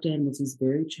these stuffed animals, these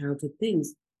very childhood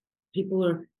things. People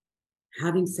are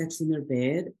having sex in their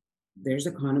bed. There's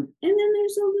a condom, and then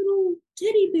there's a little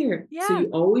teddy bear. Yeah. So you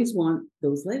always want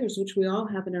those layers, which we all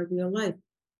have in our real life.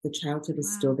 The childhood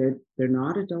is still there. They're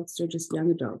not adults, they're just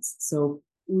young adults. So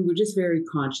we were just very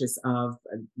conscious of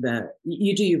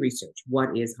you do your research.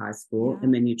 What is high school?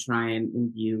 And then you try and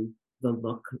imbue the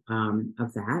look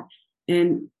of that.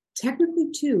 And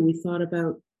technically, too, we thought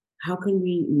about how can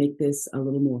we make this a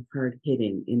little more hard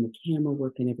hitting in the camera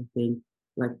work and everything,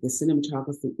 like the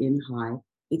cinematography in high.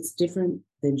 It's different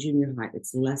than junior high.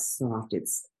 It's less soft.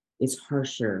 It's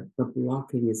harsher. The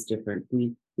blocking is different.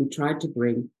 We tried to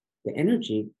bring the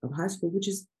energy of high school, which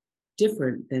is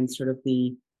different than sort of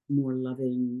the more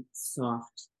loving,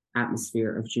 soft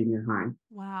atmosphere of junior high.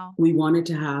 Wow. We wanted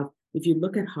to have, if you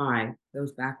look at high,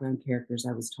 those background characters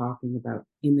I was talking about,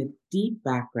 in the deep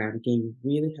background, again, you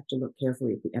really have to look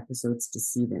carefully at the episodes to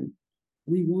see them.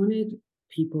 We wanted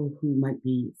people who might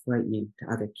be frightening to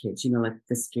other kids, like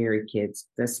the scary kids,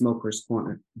 the smoker's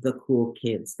corner, the cool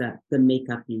kids, the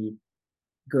makeup-y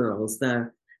girls,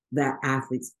 the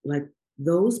athletes, like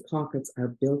those pockets are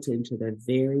built into the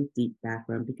very deep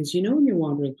background, because when you're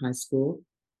wandering high school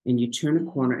and you turn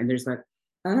a corner and there's like,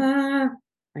 I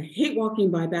hate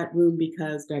walking by that room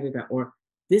because or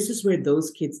this is where those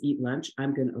kids eat lunch.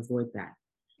 I'm going to avoid that.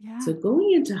 Yeah. So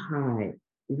going into high,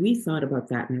 we thought about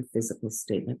that in our physical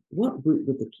state. Like, what route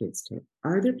would the kids take?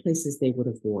 Are there places they would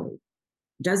avoid?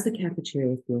 Does the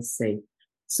cafeteria feel safe?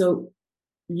 So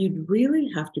you'd really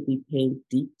have to be paying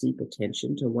deep, deep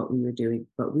attention to what we were doing,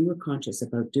 but we were conscious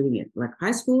about doing it. Like,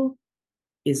 high school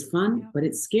is fun, but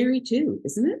it's scary too,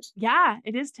 isn't it? Yeah,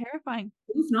 it is terrifying.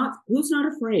 Who's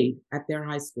not afraid at their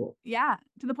high school? Yeah,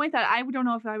 to the point that I don't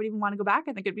know if I would even want to go back.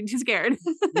 I think I'd be too scared.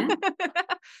 Yeah.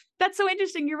 That's so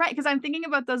interesting. You're right, because I'm thinking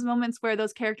about those moments where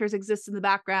those characters exist in the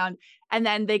background and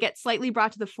then they get slightly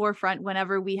brought to the forefront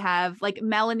whenever we have like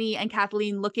Melanie and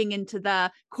Kathleen looking into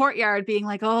the courtyard being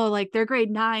like, oh, like they're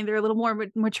grade 9, they're a little more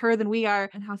mature than we are,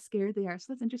 and how scared they are. So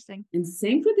that's interesting. And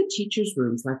same for the teachers'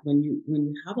 rooms, like when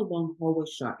you have a long hallway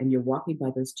shot and you're walking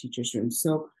by those teachers' rooms.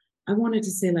 So I wanted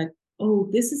to say, like, oh,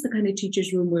 this is the kind of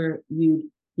teacher's room where you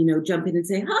jump in and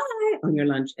say hi on your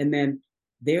lunch, and then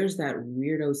there's that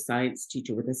weirdo science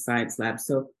teacher with a science lab.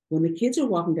 So when the kids are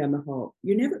walking down the hall,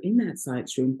 you're never in that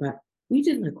science room, but we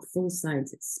did like full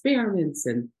science experiments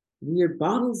and weird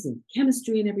bottles of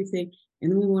chemistry and everything.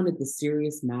 And then we wanted the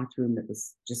serious math room that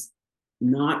was just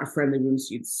not a friendly room,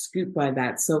 so you'd scoot by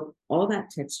that. So all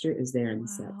that texture is there in the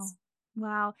sets.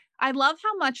 Wow. I love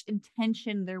how much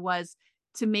intention there was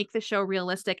to make the show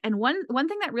realistic. And one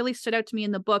thing that really stood out to me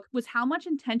in the book was how much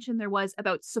intention there was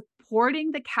about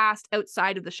supporting the cast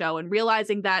outside of the show and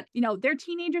realizing that, they're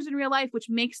teenagers in real life, which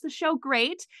makes the show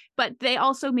great, but they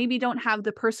also maybe don't have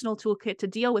the personal toolkit to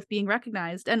deal with being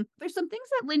recognized. And there's some things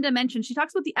that Linda mentioned. She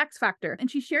talks about the X factor,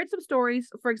 and she shared some stories,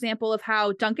 for example, of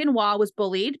how Duncan Waugh was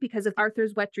bullied because of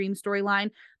Arthur's wet dream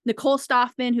storyline. Nicole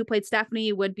Stoffman, who played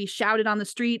Stephanie, would be shouted on the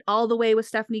street all the way with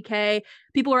Stephanie K.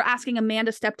 People were asking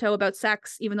Amanda Steptoe about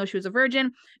sex, even though she was a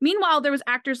virgin. Meanwhile, there was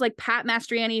actors like Pat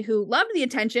Mastriani who loved the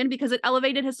attention because it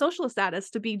elevated his social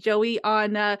status to be Joey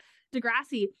on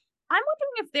Degrassi. I'm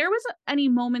wondering if there was any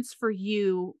moments for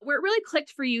you where it really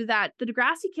clicked for you that the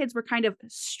Degrassi kids were kind of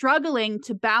struggling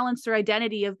to balance their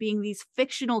identity of being these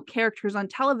fictional characters on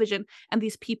television and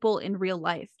these people in real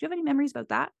life. Do you have any memories about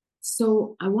that?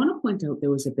 So I want to point out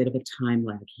there was a bit of a time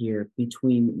lag here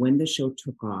between when the show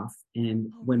took off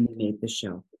and when we made the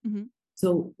show. Mm-hmm.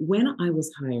 So when I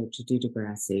was hired to do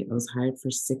Degrassi, I was hired for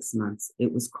 6 months.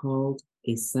 It was called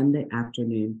a Sunday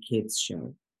afternoon kids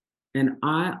show. And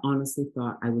I honestly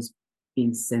thought I was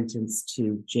being sentenced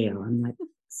to jail. I'm like,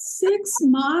 6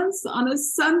 months on a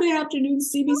Sunday afternoon,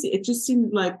 CBC. It just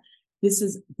seemed like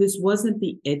this wasn't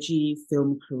the edgy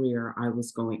film career I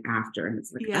was going after. And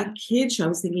it's like a kid show. I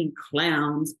was thinking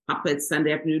clowns, puppets,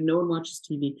 Sunday afternoon. No one watches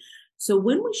TV. So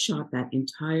when we shot that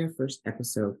entire first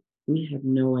episode, we had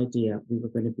no idea we were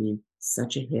going to be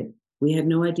such a hit. We had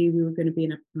no idea we were going to be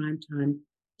in a prime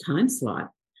time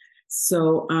slot.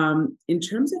 So in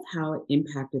terms of how it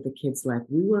impacted the kids' life,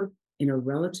 we were in a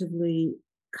relatively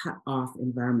cut off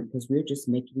environment because we were just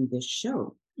making this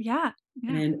show. Yeah.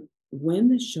 And when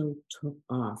the show took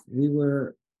off,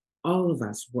 all of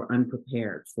us were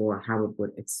unprepared for how it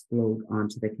would explode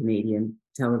onto the Canadian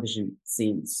television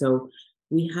scene. So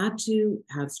we had to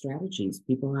have strategies.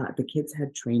 The kids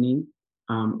had training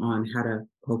on how to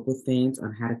cope with fans,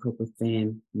 on how to cope with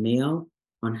fan mail,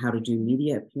 on how to do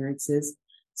media appearances.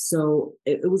 So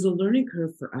it was a learning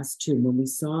curve for us too. When we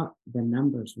saw the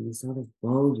numbers, when we saw the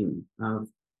volume of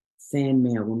fan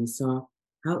mail, when we saw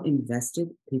how invested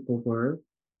people were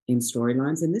in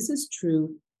storylines, and this is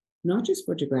true not just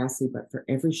for Degrassi, but for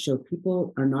every show,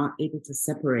 people are not able to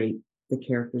separate the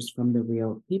characters from the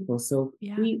real people. So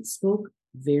we spoke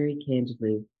very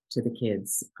candidly to the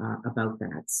kids about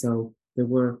that. So there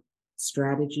were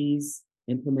strategies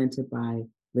implemented by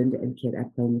Linda and Kit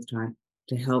at Playing with Time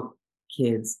to help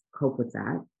kids cope with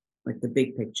that, like the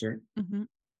big picture. Mm-hmm.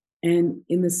 And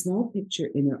in the small picture,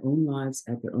 in their own lives,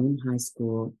 at their own high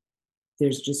school,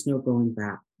 there's just no going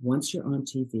back. Once you're on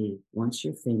TV, once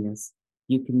you're famous,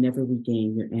 you can never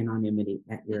regain your anonymity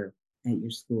at your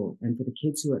school. And for the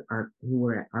kids who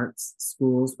were at arts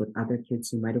schools with other kids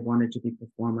who might have wanted to be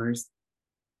performers,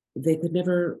 they could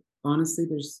never, honestly,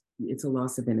 it's a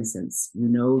loss of innocence. You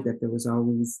know that there was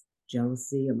always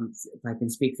jealousy amongst, if I can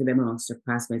speak for them, amongst their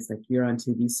classmates, like you're on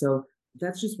TV. So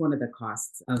that's just one of the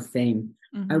costs of fame.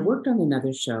 Mm-hmm. I worked on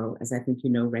another show, as I think you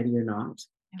know, Ready or Not.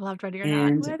 I loved Ready or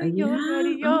And, Not. Whether you're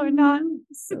ready or not.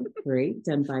 So great,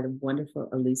 done by the wonderful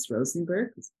Elise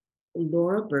Rosenberg.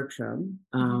 Laura Bertram,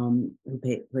 who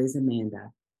plays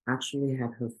Amanda, actually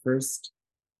had her first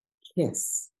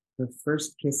kiss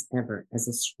ever as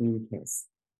a screen kiss.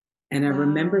 And I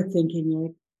remember thinking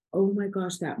like, oh my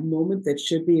gosh, that moment that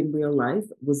should be in real life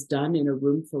was done in a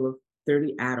room full of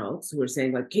 30 adults who were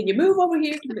saying like, can you move over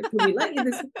here? Can we let you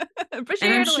this? And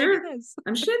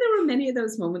I'm sure there were many of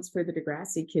those moments for the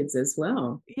Degrassi kids as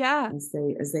well. Yeah. As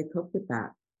they cope with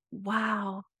that.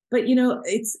 Wow. But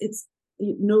it's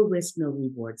no risk, no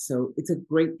reward. So it's a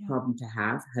great problem to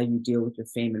have, how you deal with your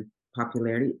fame and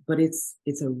popularity. But it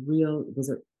was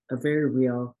a very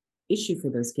real issue for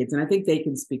those kids. And I think they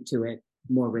can speak to it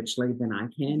more richly than I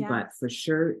can. Yeah. But for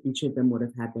sure, each of them would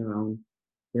have had their own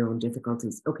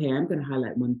difficulties. Okay, I'm going to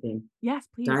highlight one thing. Yes,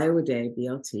 please. Dio O'Day,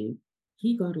 BLT,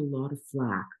 he got a lot of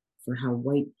flack for how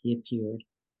white he appeared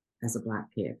as a Black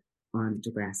kid on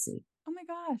Degrassi. Oh my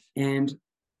gosh. And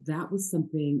that's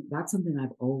something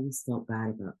I've always felt bad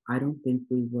about. I don't think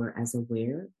we were as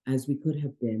aware as we could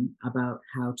have been about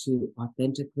how to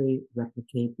authentically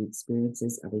replicate the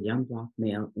experiences of a young Black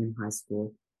male in high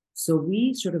school. So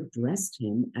we sort of dressed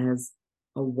him as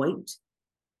a white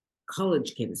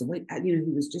college kid, as a white, he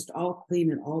was just all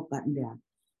clean and all buttoned down.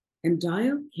 And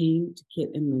Dio came to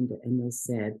Kit and Linda and they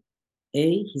said,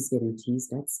 he's getting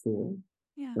teased at school,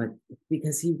 but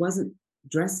because he wasn't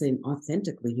dressing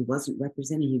authentically, he wasn't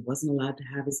representing, he wasn't allowed to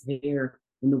have his hair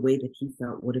in the way that he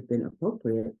felt would have been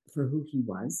appropriate for who he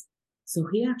was. So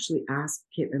he actually asked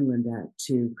Kit and Linda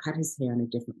to cut his hair in a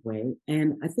different way.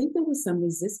 And I think there was some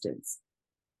resistance.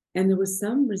 And there was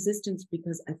some resistance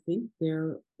because I think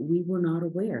we were not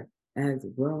aware. As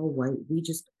we're all white, we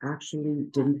just actually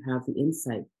didn't have the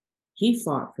insight. He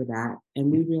fought for that, and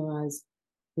we realized,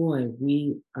 boy,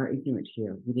 we are ignorant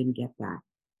here. We didn't get that.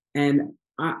 And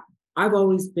I've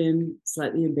always been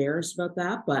slightly embarrassed about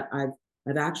that, but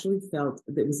I've actually felt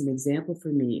that it was an example for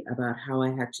me about how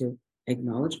I had to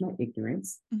acknowledge my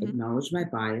ignorance, acknowledge my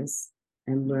bias,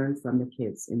 and learn from the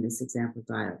kids in this example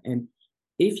Dio. And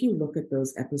if you look at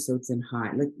those episodes in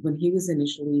High, like when he was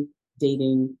initially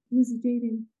dating, who was he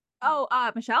dating? Oh,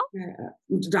 Michelle?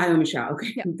 Dio Michelle.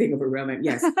 Okay, think of a real name.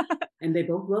 Yes. And they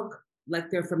both look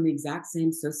like they're from the exact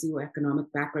same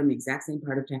socioeconomic background, the exact same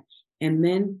part of town. And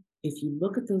then if you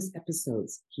look at those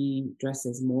episodes, he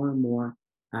dresses more and more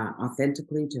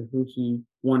authentically to who he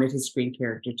wanted his screen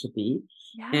character to be.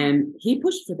 Yeah. And he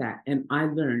pushed for that. And I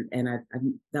learned, and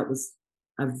that was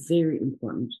a very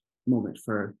important moment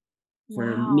for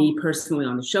me personally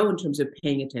on the show in terms of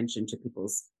paying attention to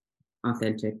people's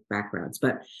authentic backgrounds.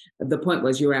 But the point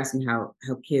was, you were asking how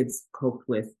kids coped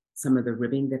with some of the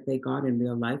ribbing that they got in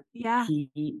real life. Yeah.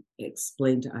 He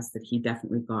explained to us that he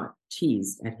definitely got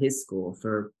teased at his school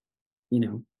for,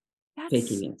 That's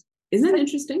faking it. Isn't that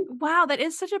interesting? wow, that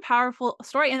is such a powerful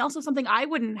story, and also something I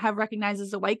wouldn't have recognized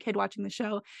as a white kid watching the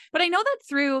show. But I know that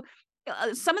through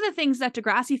some of the things that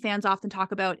Degrassi fans often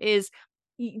talk about is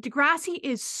Degrassi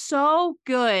is so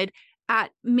good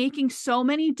at making so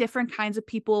many different kinds of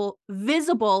people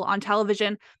visible on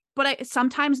television. But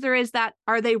sometimes there is that,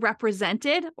 are they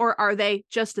represented or are they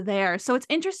just there? So it's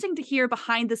interesting to hear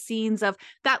behind the scenes of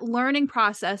that learning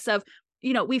process of,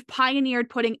 we've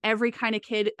pioneered putting every kind of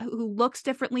kid who looks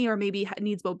differently or maybe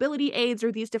needs mobility aids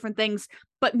or these different things,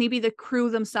 but maybe the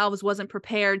crew themselves wasn't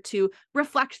prepared to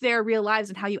reflect their real lives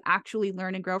and how you actually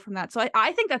learn and grow from that. So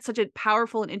I think that's such a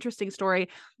powerful and interesting story.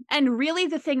 And really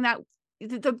the thing that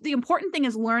the important thing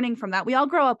is learning from that. We all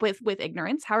grow up with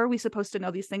ignorance. How are we supposed to know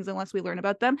these things unless we learn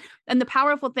about them? And the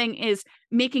powerful thing is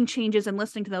making changes and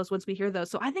listening to those once we hear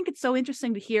those. So I think it's so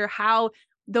interesting to hear how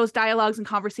those dialogues and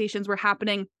conversations were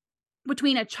happening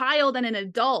between a child and an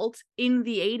adult in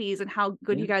the 80s and how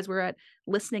good you guys were at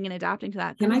listening and adapting to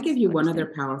that. Can I give you one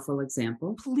other powerful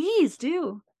example? Please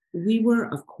do. We were,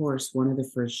 of course, one of the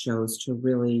first shows to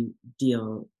really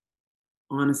deal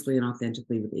honestly and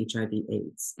authentically with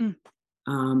HIV/AIDS.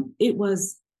 It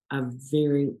was a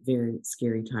very, very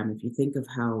scary time. If you think of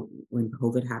how when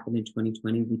COVID happened in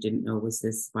 2020, we didn't know, was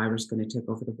this virus going to take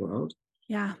over the world?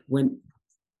 Yeah. When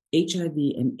HIV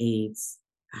and AIDS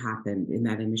happened in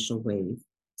that initial wave.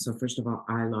 So first of all,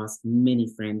 I lost many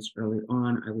friends early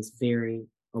on. I was very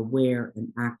aware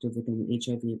and active within the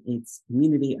HIV and AIDS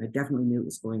community. I definitely knew what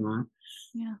was going on.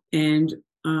 Yeah. And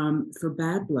for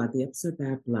Bad Blood, the episode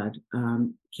Bad Blood,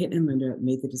 Kit and Linda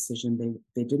made the decision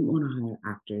they didn't want to hire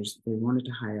actors. They wanted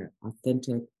to hire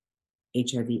authentic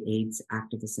HIV/AIDS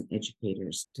activists and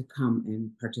educators to come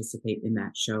and participate in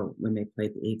that show when they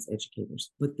played the AIDS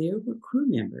educators. But there were crew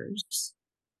members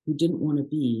who didn't want to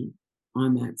be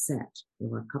on that set. There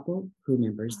were a couple crew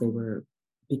members.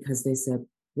 Because they said,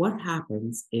 what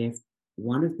happens if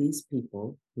one of these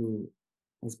people who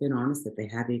has been honest that they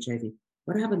have HIV,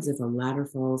 what happens if a ladder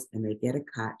falls and they get a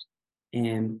cut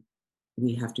and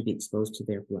we have to be exposed to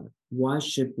their blood? Why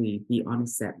should we be on a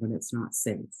set when it's not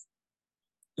safe?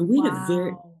 And we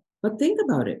had but think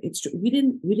about it. It's true. We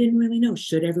didn't really know.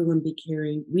 Should everyone be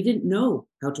carrying? We didn't know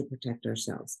how to protect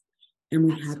ourselves. And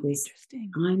we had this,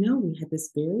 I know, we had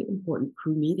this very important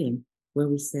crew meeting where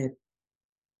we said,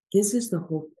 this is the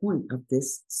whole point of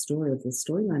this story, of this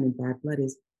storyline in Bad Blood,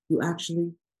 is you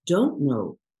actually don't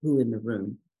know who in the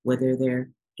room, whether they're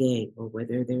gay or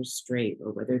whether they're straight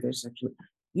or whether they're sexual.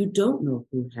 You don't know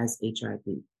who has HIV.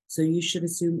 So you should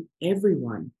assume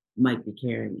everyone might be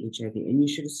carrying HIV. And you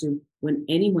should assume when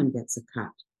anyone gets a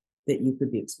cut that you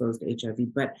could be exposed to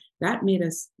HIV. But that made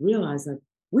us realize that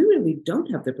we really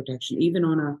don't have the protection, even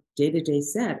on a day-to-day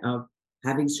set of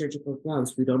having surgical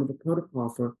gloves. We don't have a protocol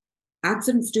for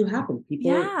accidents do happen.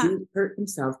 People do hurt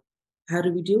themselves. How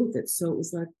do we deal with it? So it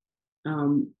was like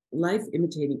life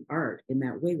imitating art in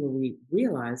that way, where we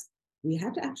realized we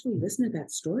had to actually listen to that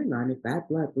storyline of Bad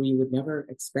Blood, where you would never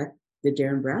expect the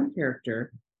Darren Brown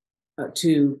character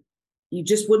you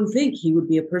just wouldn't think he would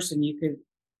be a person you could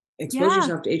expose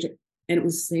yourself to HIV. And it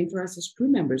was the same for us as crew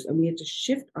members. And we had to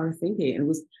shift our thinking. And it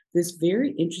was this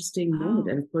very interesting moment.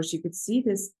 And of course, you could see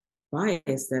this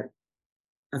bias that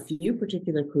a few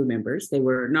particular crew members, they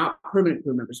were not permanent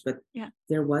crew members, but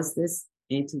there was this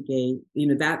anti-gay,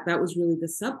 that was really the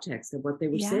subtext of what they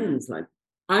were saying. Is like,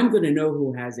 I'm going to know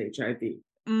who has HIV.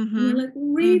 Mm-hmm. You're like,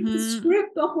 read the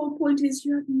script. The whole point is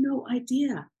you have no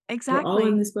idea. Exactly. We're all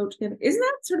in this boat together. Isn't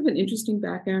that sort of an interesting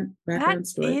background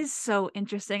story? That is so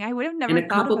interesting. I would have never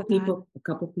thought about that. A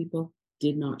couple people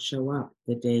did not show up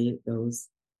the day those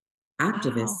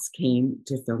activists came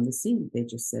to film the scene. They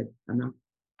just said, I'm not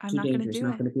going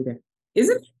to be there.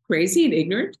 Isn't it crazy and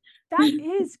ignorant? That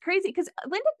is crazy, because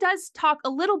Linda does talk a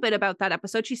little bit about that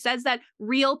episode. She says that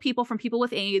real people from People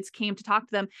with AIDS came to talk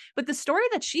to them. But the story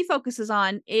that she focuses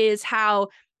on is how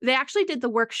they actually did the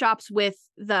workshops with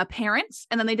the parents,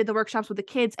 and then they did the workshops with the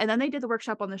kids, and then they did the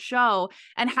workshop on the show,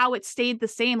 and how it stayed the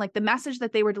same. Like the message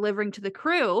that they were delivering to the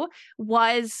crew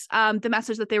was the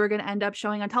message that they were going to end up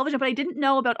showing on television. But I didn't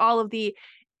know about all of the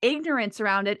ignorance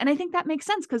around it. And I think that makes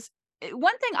sense, because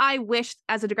one thing I wished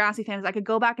as a Degrassi fan is I could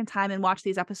go back in time and watch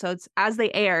these episodes as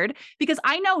they aired, because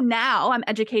I know now I'm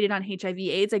educated on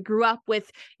HIV/AIDS. I grew up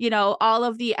with, all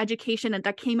of the education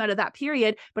that came out of that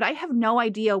period, but I have no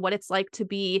idea what it's like to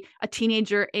be a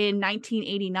teenager in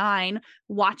 1989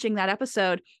 watching that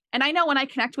episode. And I know when I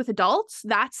connect with adults,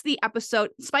 that's the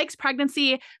episode. Spike's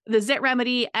pregnancy, the Zit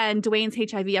remedy, and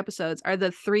Dwayne's HIV episodes are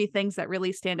the three things that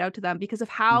really stand out to them because of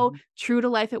how true to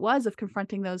life it was of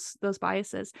confronting those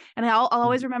biases. And I'll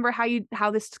always remember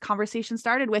how this conversation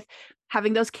started with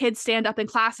having those kids stand up in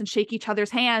class and shake each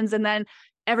other's hands, and then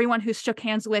everyone who shook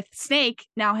hands with Snake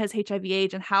now has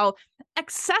HIV/AIDS, and how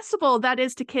accessible that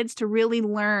is to kids to really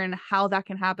learn how that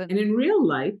can happen. And in real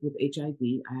life with HIV,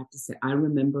 I have to say, I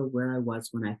remember where I was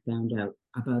when I found out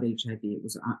about HIV. It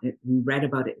was we read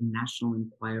about it in National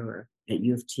Enquirer at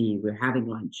U of T. We were having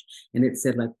lunch, and it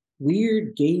said like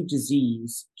weird gay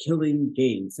disease killing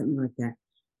gays, something like that.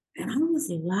 And I was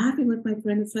laughing with my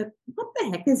friend. It's like, what the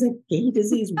heck is a gay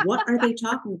disease? What are they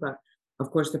talking about?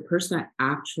 Of course, the person I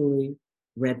actually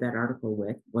read that article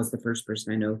with was the first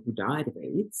person I know who died of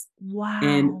AIDS. Wow.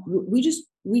 And we just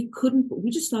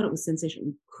thought it was sensational.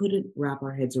 We couldn't wrap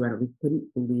our heads around it. We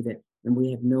couldn't believe it. And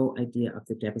we had no idea of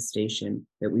the devastation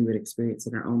that we would experience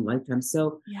in our own lifetime.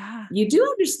 So you do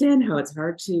understand how it's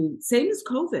hard to, same as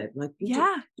COVID. Like,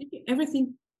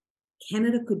 everything,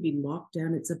 Canada could be locked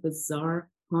down. It's a bizarre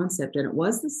concept. And it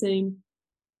was the same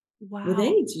with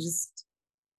AIDS. You just,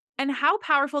 and how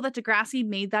powerful that Degrassi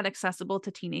made that accessible to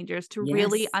teenagers to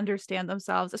really understand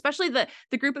themselves, especially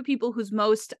the group of people who's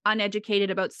most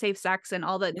uneducated about safe sex and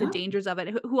all the dangers of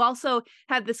it, who also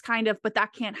had this kind of, but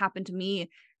that can't happen to me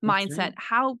mindset. Right.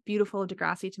 How beautiful of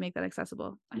Degrassi to make that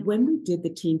accessible. When we did the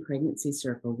teen pregnancy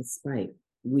circle with Spike,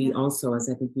 we also,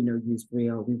 as I think you know, used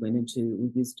Real. We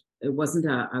used, it wasn't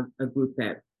a group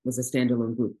that was a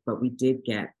standalone group, but we did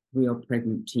get real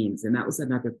pregnant teens. And that was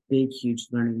another big, huge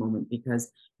learning moment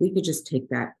because we could just take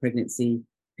that pregnancy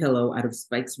pillow out of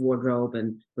Spike's wardrobe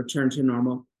and return to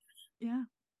normal. Yeah.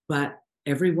 But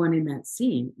everyone in that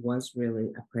scene was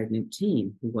really a pregnant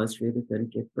teen who was really going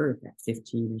to give birth at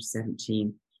 15 or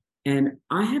 17. And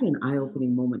I had an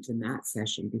eye-opening moment in that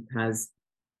session because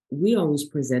we always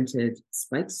presented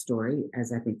Spike's story,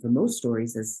 as I think for most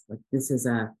stories, as like this is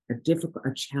a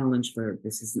challenge for her.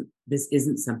 This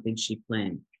isn't something she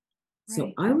planned. Right.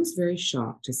 So I was very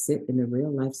shocked to sit in the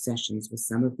real life sessions with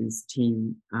some of these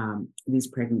these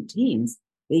pregnant teens.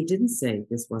 They didn't say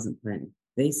this wasn't planned.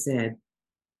 They said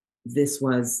this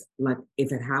was like,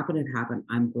 if it happened, it happened.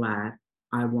 I'm glad.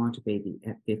 I want a baby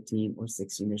at 15 or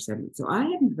 16 or 17. So I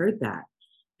hadn't heard that.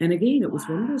 And again, it was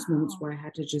one of those moments where I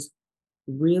had to just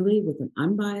really, with an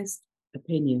unbiased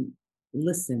opinion,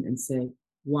 listen and say,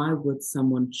 why would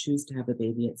someone choose to have a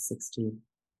baby at 16?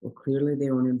 Well, clearly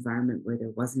they were in an environment where there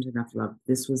wasn't enough love.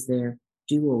 This was their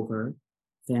do-over,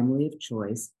 family of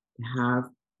choice, to have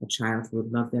a child who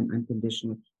would love them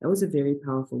unconditionally. That was a very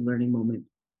powerful learning moment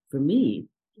for me.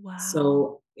 Wow.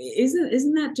 So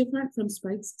isn't that different from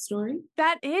Spike's story?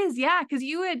 That is, yeah, because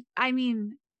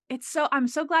I'm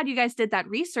so glad you guys did that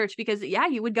research because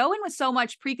you would go in with so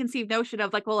much preconceived notion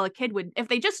of like, well, a kid would, if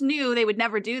they just knew, they would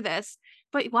never do this.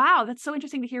 But wow, that's so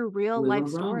interesting to hear real life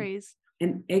stories.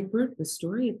 And Egbert, the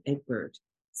story of Egbert.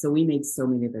 So we made so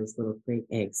many of those little great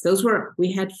eggs.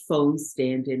 We had foam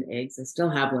stand-in eggs. I still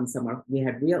have one somewhere. We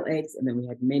had real eggs, and then we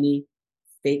had many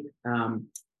fake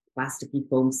plasticky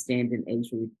foam stand-in eggs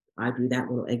where I drew that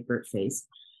little Egbert face.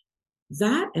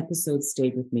 That episode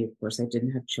stayed with me. Of course, I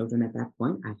didn't have children at that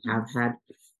point. I have had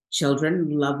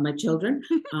children, love my children.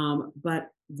 But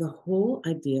the whole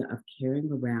idea of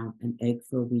carrying around an egg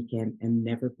for a weekend and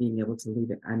never being able to leave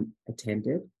it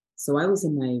unattended. So I was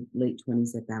in my late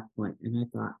 20s at that point, and I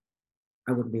thought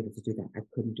I wouldn't be able to do that. I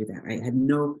couldn't do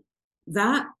that.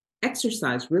 That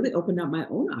exercise really opened up my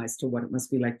own eyes to what it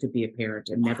must be like to be a parent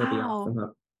and never be off the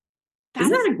hook. Isn't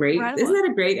that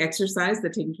a great exercise, the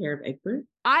taking care of Egbert?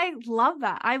 I love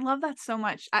that. I love that so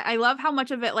much. I love how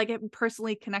much of it, like, it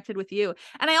personally connected with you.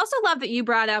 And I also love that you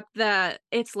brought up the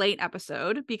It's Late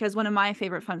episode, because one of my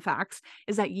favorite fun facts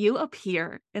is that you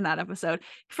appear in that episode.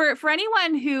 For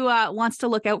anyone who wants to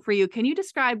look out for you, can you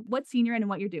describe what scene you're in and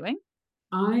what you're doing?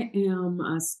 I am,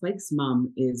 Spike's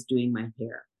mom is doing my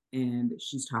hair, and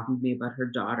she's talking to me about her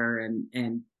daughter,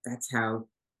 and that's how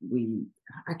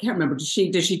I can't remember. Did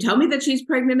she tell me that she's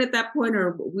pregnant at that point,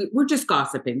 or we're just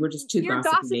gossiping? We're just two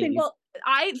gossiping. Well,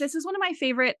 this is one of my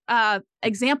favorite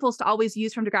examples to always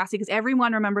use from Degrassi, because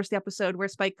everyone remembers the episode where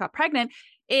Spike got pregnant.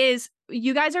 Is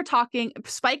you guys are talking,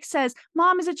 Spike says,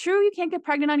 "Mom, is it true you can't get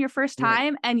pregnant on your first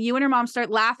time?" Right. And you and her mom start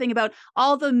laughing about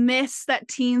all the myths that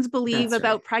teens believe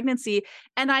about pregnancy.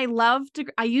 And I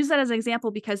use that as an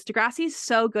example because Degrassi is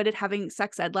so good at having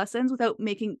sex ed lessons without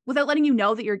letting you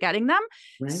know that you're getting them.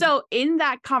 Right. So in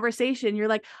that conversation, you're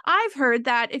like, I've heard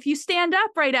that if you stand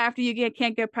up right after you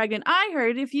can't get pregnant. I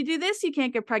heard if you do this, you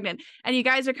can't get pregnant. And you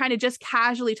guys are kind of just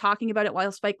casually talking about it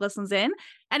while Spike listens in.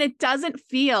 And it doesn't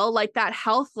feel like that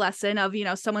health lesson of,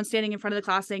 someone standing in front of the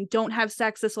class saying, don't have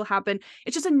sex, this will happen.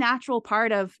 It's just a natural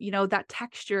part of, that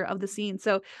texture of the scene.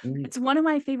 So it's one of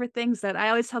my favorite things that I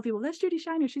always tell people, that's Judy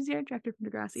Shiner. She's the art director from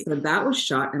Degrassi. So that was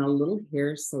shot in a little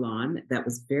hair salon that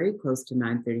was very close to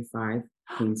 935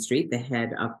 Queen Street, the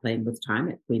head of Playing with Time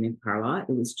at Queen and Carlaw.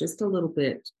 It was just a little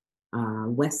bit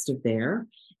west of there.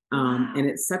 And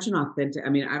it's such an authentic, I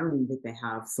don't even think they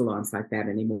have salons like that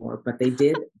anymore, but they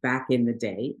did back in the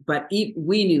day. But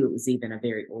we knew it was even a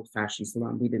very old fashioned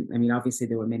salon. We didn't, obviously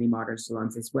there were many modern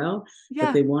salons as well,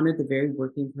 but they wanted the very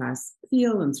working class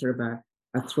feel and sort of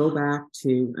a throwback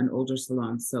to an older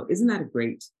salon. So isn't that a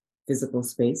great physical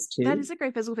space too? That is a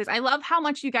great physical space. I love how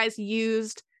much you guys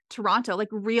used Toronto, like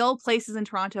real places in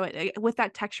Toronto with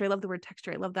that texture. I love the word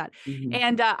texture. I love that.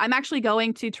 And I'm actually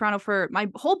going to Toronto for my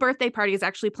whole birthday party is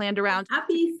actually planned around.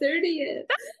 Happy 30th.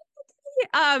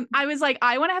 I was like,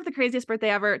 I want to have the craziest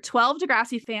birthday ever. 12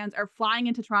 Degrassi fans are flying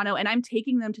into Toronto and I'm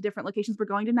taking them to different locations. We're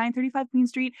going to 935 Queen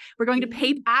Street. We're going to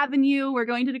Pape Avenue. We're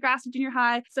going to Degrassi Junior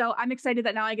High. So I'm excited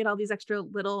that now I get all these extra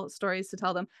little stories to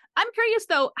tell them. I'm curious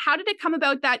though, how did it come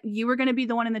about that you were going to be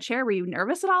the one in the chair? Were you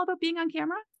nervous at all about being on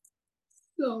camera?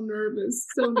 So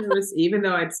nervous. Even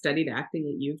though I'd studied acting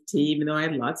at U of T, even though I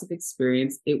had lots of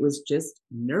experience, it was just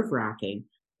nerve-wracking.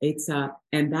 It's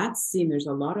and that scene, there's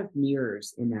a lot of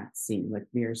mirrors in that scene, like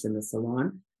mirrors in the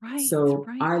salon. Right. So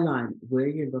eye line where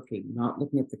you're looking, not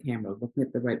looking at the camera, looking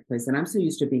at the right place. And I'm so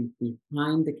used to being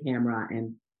behind the camera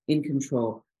and in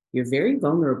control. You're very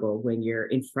vulnerable when you're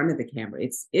in front of the camera.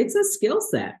 It's a skill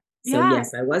set. So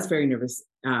yes, I was very nervous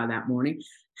that morning.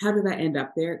 How did I end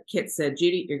up there? Kit said,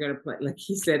 Judy, you're going to play, like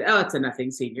he said, oh, it's a nothing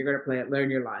scene. You're going to play it,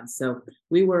 learn your lines. So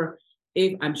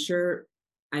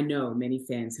I know many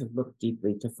fans have looked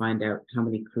deeply to find out how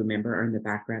many crew members are in the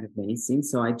background of many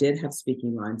scenes. So I did have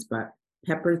speaking lines, but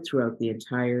peppered throughout the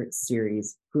entire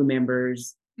series, crew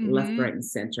members left, right, and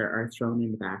center are thrown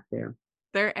in the back there.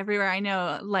 They're everywhere. I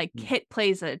know, like Kit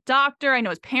plays a doctor. I know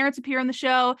his parents appear on the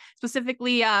show.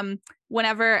 Specifically,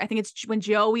 whenever I think it's when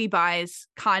Joey buys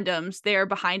condoms, they're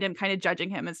behind him, kind of judging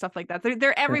him and stuff like that.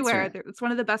 They're everywhere. Right. It's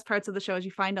one of the best parts of the show is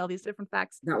you find all these different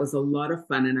facts. That was a lot of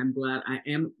fun, and I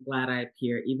am glad I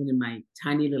appear, even in my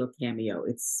tiny little cameo.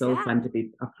 It's so fun to be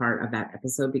a part of that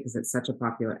episode because it's such a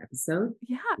popular episode.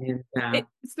 Yeah, and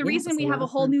it's the reason we have a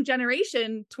whole new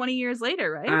generation 20 years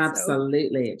later, right?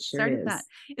 Absolutely, so it sure started is. That.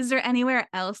 Is there anywhere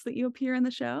else that you appear in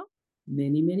the show?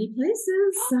 Many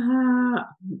places. Oh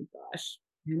my gosh.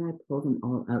 And I pulled them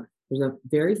all out. There's a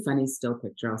very funny still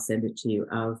picture. I'll send it to you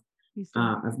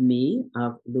of me,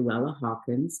 of Luella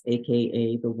Hawkins,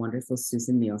 aka the wonderful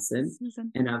Susan Nielsen,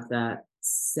 and of the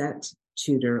set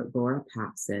tutor Laura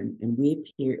Paxson. And we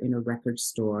appear in a record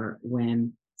store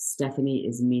when Stephanie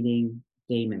is meeting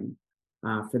Damon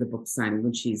for the book signing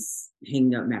when she's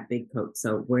hanging out in that big coat.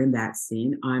 So we're in that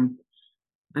scene. I'm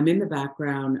in the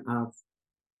background of.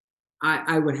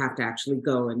 I would have to actually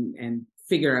go and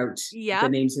figure out the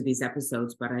names of these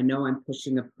episodes, but I know I'm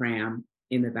pushing a pram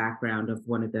in the background of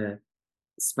one of the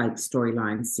Spike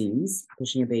storyline scenes,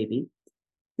 pushing a baby.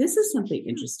 This is something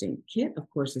interesting. Kit, of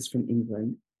course, is from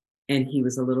England, and he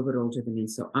was a little bit older than me.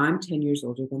 So I'm 10 years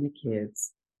older than the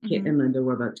kids. Kit and Linda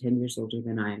were about 10 years older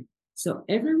than I am. So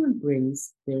everyone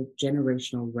brings their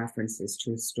generational references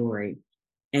to a story,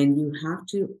 and you have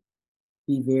to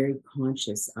be very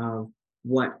conscious of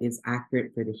what is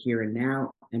accurate for the here and now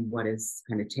and what is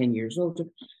kind of 10 years older.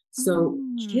 So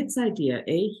Kit's idea,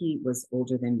 A, he was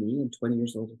older than me and 20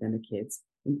 years older than the kids,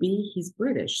 and B, he's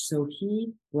British. So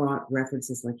he brought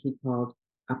references like he called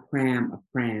a pram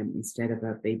instead of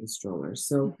a baby stroller.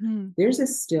 So there's a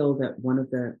still that one of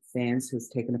the fans who's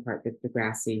taken apart the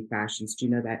Degrassi fashions, do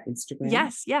you know that Instagram?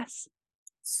 Yes.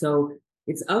 So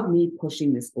it's of me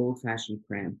pushing this old-fashioned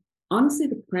pram. Honestly,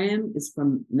 the pram is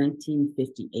from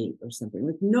 1958 or something.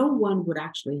 Like no one would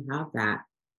actually have that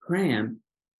pram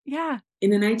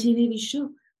in a 1980s show.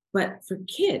 But for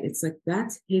Kit, it's like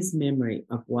that's his memory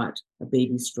of what a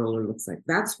baby stroller looks like.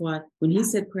 That's why when he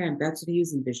said pram, that's what he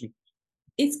was envisioning.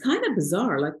 It's kind of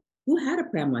bizarre. Like who had a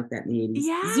pram like that in the 80s?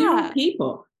 Yeah. 0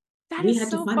 people. We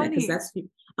had to find it because that's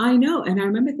I know. And I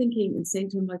remember thinking and saying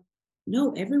to him, like,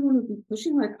 no, everyone would be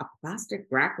pushing like a plastic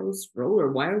Gracco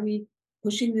stroller. Why are we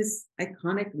pushing this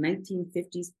iconic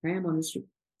 1950s pram on the street?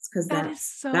 It's because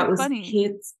that was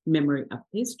Kit's memory of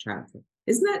his childhood.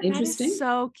 Isn't that interesting? That is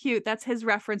so cute. That's his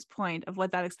reference point of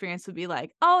what that experience would be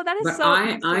like. Oh, that is but so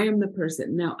I am the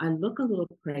person. Now, I look a little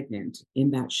pregnant in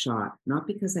that shot, not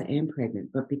because I am pregnant,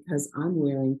 but because I'm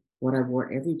wearing what I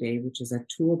wore every day, which is a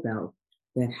tool belt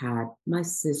that had my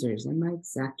scissors and my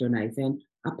X-Acto knife and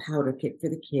a powder kit for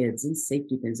the kids and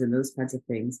safety pins and those kinds of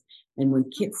things. And when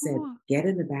Kit said, get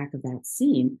in the back of that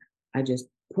scene, I just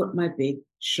put my big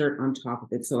shirt on top of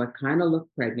it. So I kind of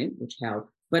looked pregnant, which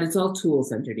helped, but it's all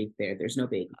tools underneath there. There's no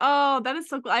baby. Oh, that is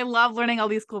so cool. I love learning all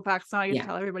these cool facts. Now I get to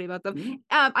tell everybody about them.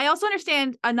 I also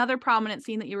understand another prominent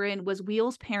scene that you were in was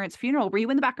Wheel's parents' funeral. Were you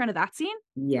in the background of that scene?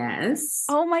 Yes.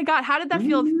 Oh my God. How did that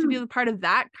feel to be a part of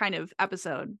that kind of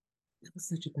episode? It was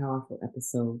such a powerful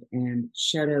episode. And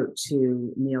shout out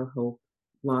to Neil Hope,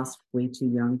 lost way too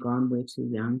young, gone way too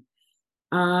young.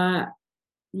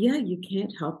 Yeah, you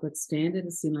can't help but stand at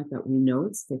a scene like that. We know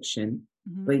it's fiction,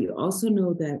 but you also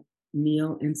know that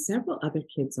Neil and several other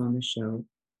kids on the show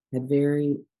had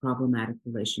very problematic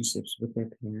relationships with their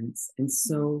parents. And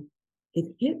so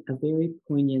it hit a very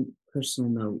poignant personal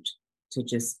note to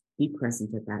just be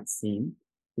present at that scene.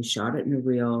 We shot it in a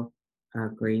real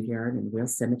graveyard and real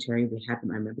cemetery. We had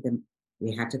them, I remember them,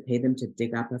 we had to pay them to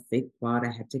dig up a fake plot.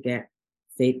 I had to get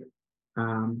fake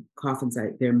coffins.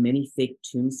 There are many fake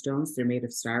tombstones. They're made of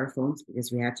styrofoams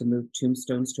because we had to move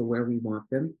tombstones to where we want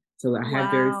them. So I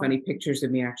have very funny pictures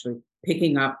of me actually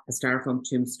picking up a styrofoam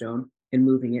tombstone and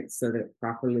moving it so that it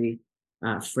properly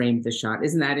framed the shot.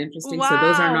 Isn't that interesting? So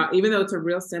those are not, even though it's a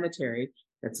real cemetery,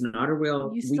 that's not a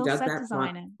real, we dug that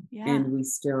plot and we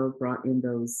still brought in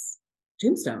those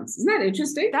tombstones. Isn't that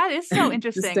interesting? That is so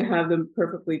interesting. Just to have them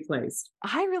perfectly placed.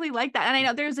 I really like that. And I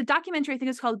know there's a documentary, I think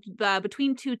it's called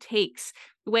Between Two Takes,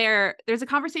 where there's a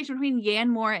conversation between Yan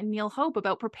Moore and Neil Hope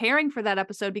about preparing for that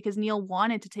episode because Neil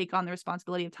wanted to take on the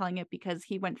responsibility of telling it because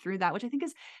he went through that, which I think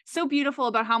is so beautiful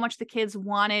about how much the kids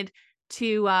wanted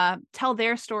to tell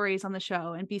their stories on the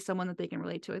show and be someone that they can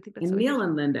relate to. I think that's and so Neil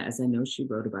and Linda, as I know she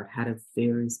wrote about, had a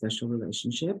very special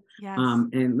relationship. Yes.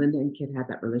 And Linda and Kit had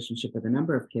that relationship with a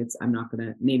number of kids. I'm not going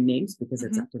to name names because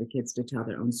it's up to the kids to tell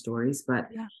their own stories. But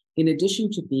in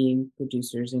addition to being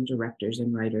producers and directors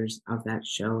and writers of that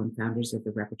show and founders of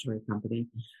the repertory company,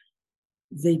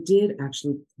 they did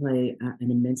actually play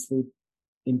an immensely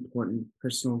important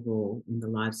personal role in the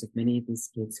lives of many of these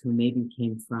kids who maybe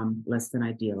came from less than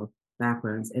ideal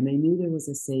backgrounds, and they knew there was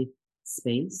a safe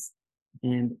space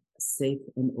and safe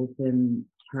and open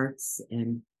hearts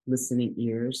and listening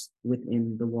ears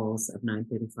within the walls of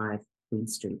 935 Queen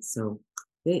Street. So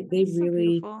they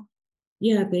really,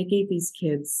 they gave these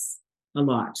kids a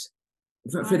lot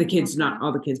for the kids, not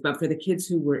all the kids, but for the kids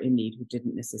who were in need, who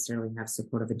didn't necessarily have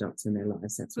supportive adults in their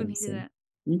lives. That's what I'm saying.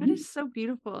 That is so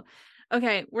beautiful.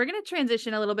 Okay, we're going to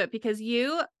transition a little bit because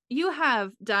you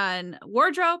have done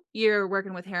wardrobe, you're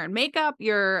working with hair and makeup,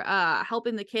 you're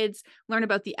helping the kids learn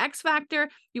about the X Factor.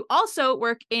 You also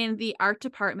work in the art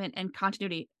department and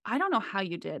continuity. I don't know how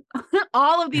you did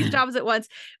all of these jobs at once,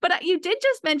 but you did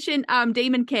just mention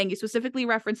Damon King. You specifically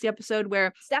referenced the episode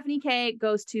where Stephanie K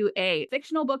goes to a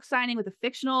fictional book signing with a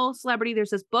fictional celebrity.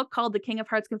 There's this book called The King of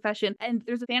Hearts Confession, and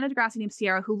there's a fan of Degrassi named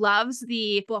Sierra who loves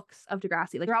the books of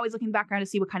Degrassi. Like, they're always looking back around to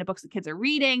see what kind of books the kids are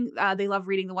reading. They love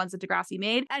reading the ones that Degrassi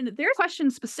made. And their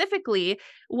question specifically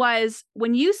was,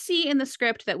 when you see in the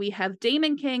script that we have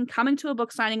Damon King coming to a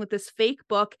book signing with this fake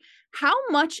book, how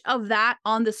much of that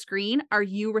on the screen are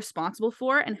you responsible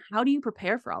for, and how do you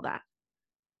prepare for all that?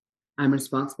 I'm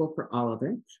responsible for all of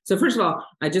it. So first of all,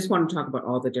 I just want to talk about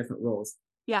all the different roles.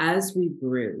 As we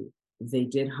grew, they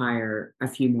did hire a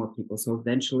few more people. So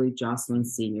eventually Jocelyn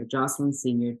Senior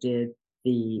did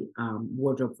the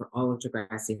wardrobe for all of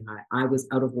Degrassi High. I was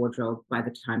out of wardrobe by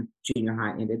the time junior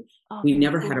high ended. We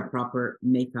never had a proper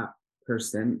makeup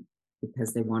person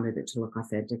because they wanted it to look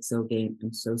authentic. So again,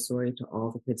 I'm so sorry to all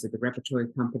the kids at the repertory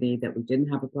company that we didn't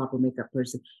have a proper makeup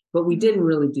person, but we didn't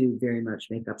really do very much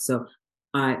makeup. So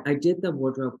I did the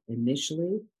wardrobe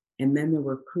initially, and then there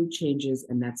were crew changes,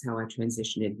 and that's how I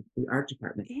transitioned into the art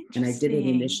department. And I did it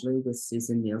initially with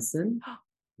Susan Nielsen,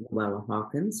 Luella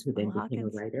Hawkins, who then became a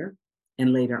writer.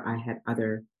 And later I had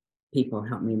other people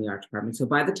help me in the art department. So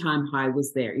by the time High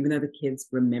was there, even though the kids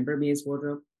remember me as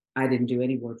wardrobe, I didn't do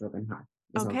any wardrobe in High.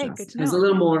 Okay, good to know. It was a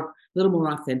little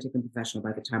more authentic and professional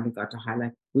by the time we got to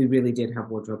Highlight. We really did have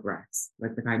wardrobe racks,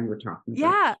 like the kind you were talking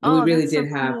about. Yeah. And we really did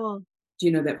have. Cool. Do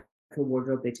you know that for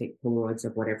wardrobe they take Polaroids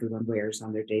of what everyone wears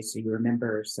on their day, so you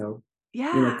remember? So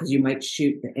because you might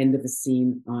shoot the end of a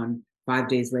scene on 5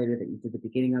 days later that you did the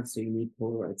beginning of, so you need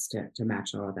Polaroids to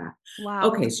match all of that. Wow.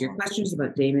 Okay, so your question is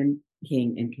about Damon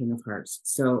King and King of Hearts.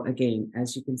 So again,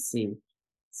 as you can see,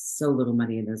 so little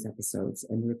money in those episodes,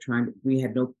 and we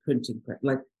had no printing.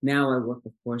 Like now I work,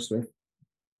 of course, with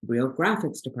real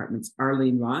graphics departments.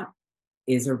 Arlene Rott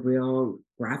is a real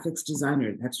graphics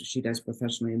designer. That's what she does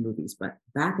professionally in movies. But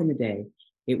back in the day,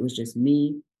 it was just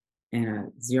me and a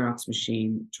Xerox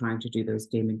machine trying to do those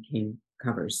Damon King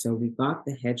covers. So we got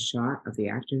the headshot of the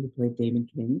actor who played Damon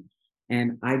King,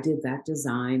 and I did that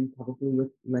design probably with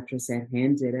Letraset,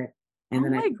 hand did it. And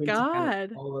then I printed out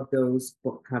all of those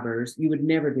book covers. You would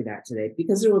never do that today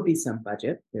because there would be some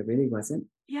budget. There really wasn't.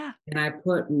 Yeah. And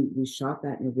we shot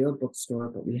that in a real bookstore,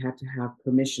 but we had to have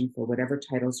permission for whatever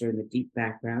titles are in the deep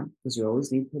background because you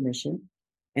always need permission.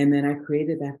 And then I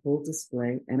created that whole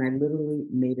display and I literally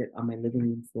made it on my living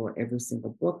room floor, every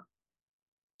single book.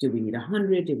 Do we need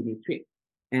 100? Do we need 3?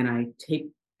 And I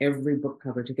taped every book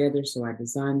cover together. So I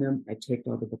designed them. I taped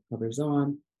all the book covers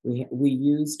on. We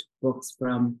used books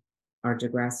from our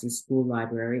Degrassi school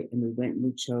library, and we went and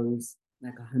we chose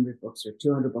like 100 books or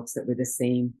 200 books that were the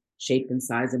same shape and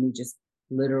size, and we just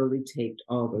literally taped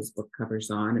all those book covers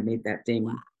on and made that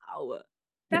Damon. Wow.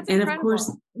 That's and incredible. Of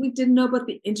course, we didn't know about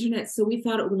the internet, so we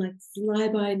thought it would like fly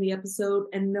by in the episode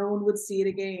and no one would see it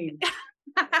again.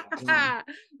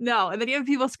 No, and then you have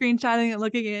people screenshotting and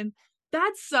looking in.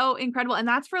 That's so incredible. And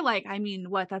that's for like, I mean,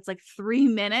 that's like 3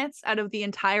 minutes out of the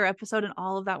entire episode, and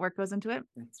all of that work goes into it.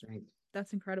 That's right.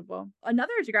 That's incredible.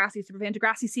 Another Degrassi superfan,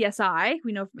 Degrassi CSI,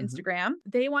 we know from Instagram,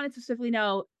 they wanted to specifically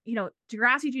know,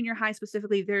 Degrassi Junior High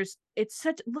specifically, it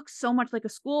looks so much like a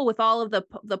school with all of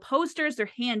the posters. They're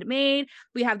handmade.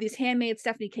 We have these handmade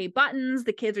Stephanie K buttons.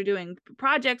 The kids are doing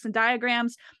projects and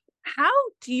diagrams. How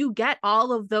do you get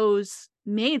all of those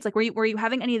made? Like, were you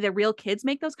having any of the real kids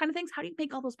make those kind of things? How do you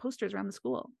make all those posters around the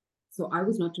school? So I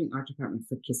was not doing art department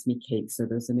for Kiss Me Kate. So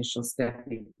those initial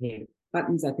Stephanie K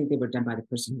buttons, I think they were done by the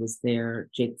person who was there,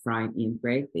 Jake Fry and Ian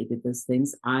Gregg. They did those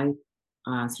things. I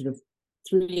sort of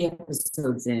 3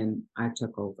 episodes in, I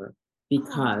took over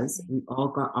because we all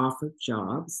got offered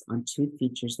jobs on 2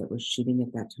 features that were shooting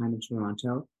at that time in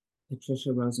Toronto.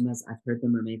 Patricia Rosema's I've Heard the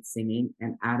Mermaid Singing,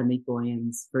 and Adam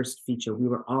Egoyan's first feature. We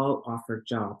were all offered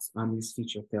jobs on these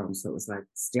feature films. So it was like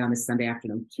stay on a Sunday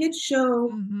afternoon kids show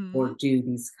or do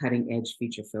these cutting edge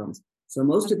feature films. So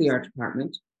most of the art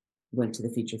department went to the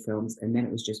feature films, and then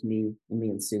it was just me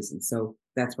and Susan. So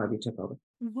that's why we took over.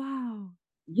 Wow.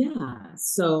 Yeah.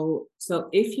 So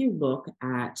if you look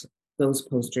at those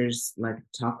posters like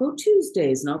Taco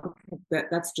Tuesdays and all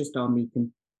that's just all me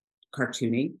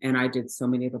cartooning, and I did so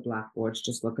many of the blackboards.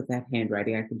 Just look at that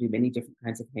handwriting. I can do many different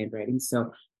kinds of handwriting.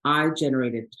 So I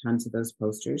generated tons of those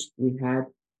posters. We had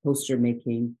poster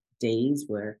making days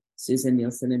where Susan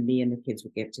Nielsen and me and the kids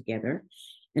would get together.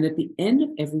 And at the end of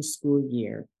every school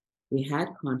year, we had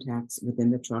contacts within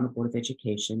the Toronto Board of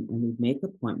Education, and we'd make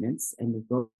appointments and we'd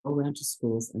go around to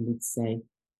schools and we'd say,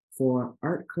 for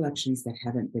art collections that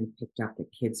haven't been picked up that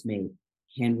kids made,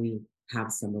 can we have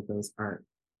some of those art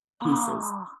pieces?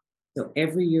 So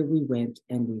every year we went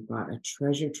and we got a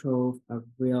treasure trove of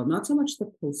real, not so much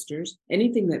the posters,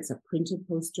 anything that's a printed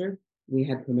poster, we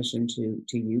had permission to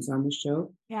use on the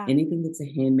show. Yeah. Anything that's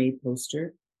a handmade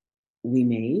poster, we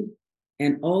made.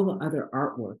 And all the other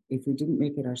artwork, if we didn't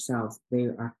make it ourselves, they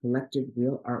are collected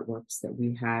real artworks that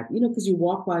we had, because you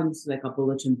walk by and it's like a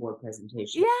bulletin board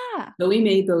presentation. Yeah. So we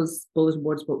made those bulletin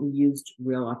boards, but we used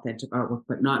real authentic artwork,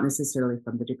 but not necessarily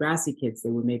from the Degrassi kids. They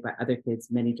were made by other kids,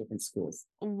 many different schools.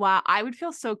 Wow. I would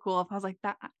feel so cool if I was like,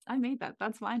 that I made that.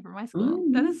 That's mine for my school.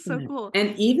 That is so cool.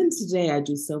 And even today,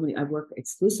 I work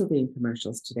exclusively in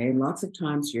commercials today. And lots of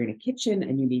times you're in a kitchen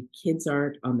and you need kids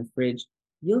art on the fridge.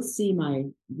 You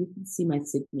can see my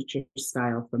signature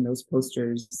style from those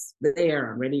posters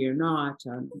there on Ready or Not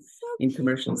in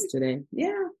commercials today.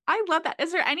 Yeah. I love that.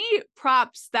 Is there any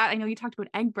props that, I know you talked about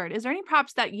Egbert, is there any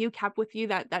props that you kept with you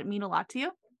that mean a lot to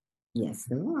you? Yes,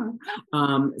 there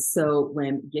are. So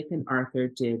when Gick and Arthur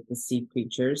did the sea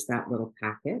creatures, that little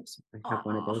packet, I have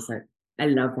one of those. I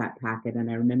love that packet. And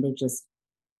I remember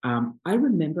I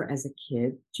remember as a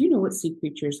kid, do you know what sea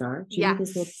creatures are? Do you know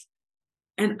this little?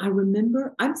 And I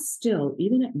remember I'm still,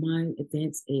 even at my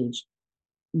advanced age,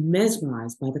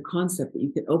 mesmerized by the concept that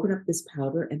you could open up this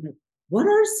powder and like, what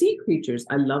are sea creatures?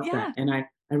 I love that. And I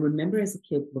remember as a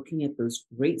kid looking at those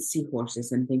great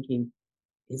seahorses and thinking,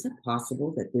 is it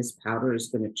possible that this powder is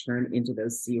going to turn into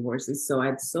those seahorses? So I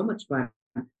had so much fun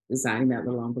designing that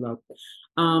little envelope.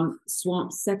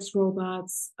 Swamp sex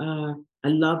robots. I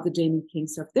love the Damon King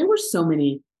stuff. There were so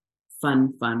many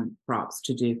fun props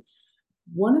to do.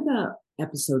 One of the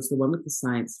episodes, the one with the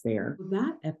science fair,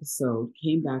 that episode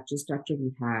came back just after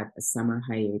we had a summer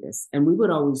hiatus. And we would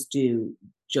always do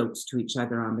jokes to each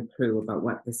other on the crew about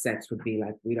what the sets would be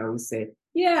like. We'd always say,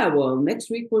 yeah, well, next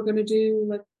week we're going to do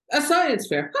like a science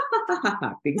fair,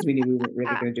 because we knew we weren't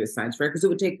really going to do a science fair because it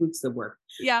would take weeks of work.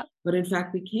 Yeah. But in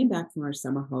fact, we came back from our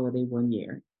summer holiday one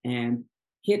year and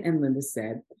Kit and Linda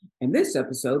said, in this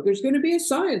episode, there's going to be a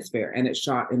science fair. And it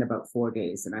shot in about 4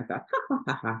 days. And I thought,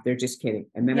 they're just kidding.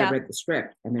 And then I read the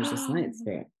script and there's a science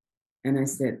fair. And I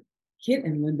said, Kit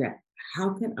and Linda,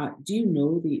 how can I, do you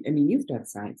know I mean, you've done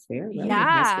science fair, right? In high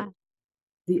Yeah. school.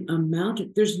 The amount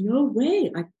of, there's no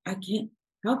way I can't,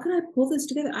 how can I pull this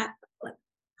together?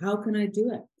 How can I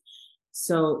do it?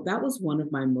 So that was one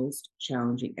of my most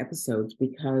challenging episodes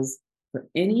because for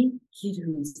any kid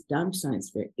who's done science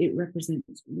fair, it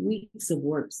represents weeks of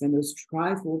works and those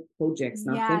trifold projects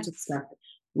and authentic Yes. stuff.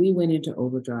 We went into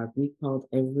overdrive. We called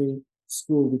every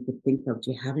school we could think of,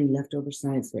 do you have any leftover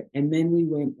science fair? And then we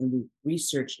went and we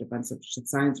researched a bunch of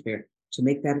science fair to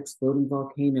make that exploding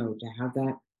volcano, to have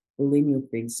that bulimia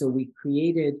thing. So we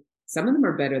created, some of them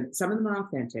are better, some of them are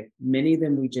authentic, many of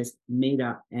them we just made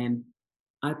up. And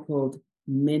I pulled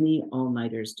many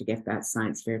all-nighters to get that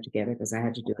science fair together because I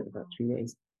had to do it in about 3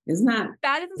 days. Isn't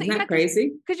that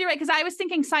crazy? Because you're right. Because I was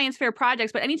thinking science fair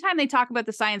projects, but anytime they talk about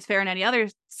the science fair and any other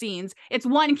scenes, it's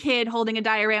one kid holding a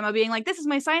diorama being like, this is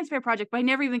my science fair project. But I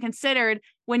never even considered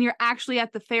when you're actually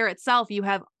at the fair itself, you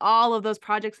have all of those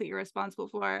projects that you're responsible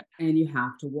for. And you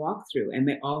have to walk through, and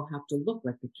they all have to look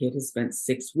like the kid has spent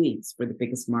 6 weeks for the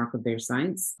biggest mark of their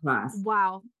science class.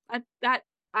 Wow.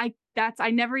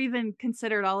 I never even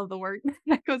considered all of the work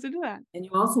that goes into that. And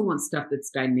you also want stuff that's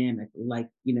dynamic, like,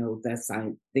 the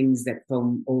science things that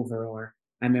foam over, or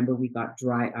I remember we got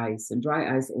dry ice, and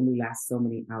dry ice only lasts so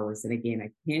many hours. And again,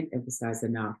 I can't emphasize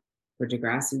enough, for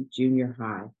Degrassi Junior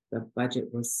High, the budget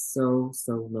was so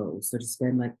low. So to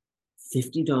spend like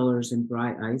 $50 in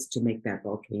dry ice to make that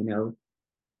volcano,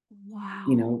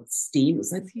 Wow. steam, it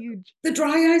was like, That's huge. the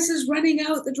dry ice is running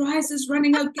out. The dry ice is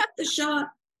running out. Get the shot.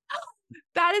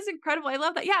 That is incredible. I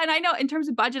love that. Yeah. And I know in terms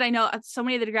of budget, I know so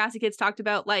many of the Degrassi kids talked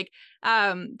about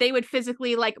they would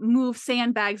physically move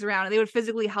sandbags around and they would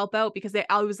physically help out because it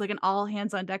was like an all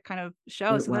hands on deck kind of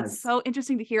show. So that's so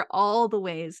interesting to hear all the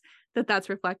ways that that's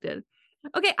reflected.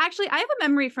 Okay, actually, I have a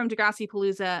memory from Degrassi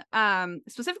Palooza.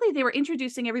 Specifically, they were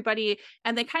introducing everybody,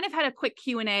 and they kind of had a quick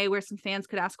Q&A where some fans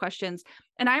could ask questions.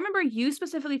 And I remember you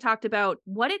specifically talked about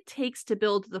what it takes to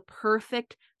build the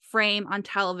perfect frame on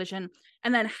television.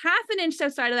 And then half an inch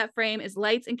outside of that frame is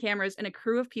lights and cameras and a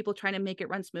crew of people trying to make it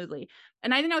run smoothly.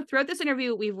 And I know throughout this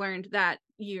interview, we've learned that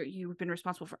you've been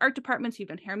responsible for art departments, you've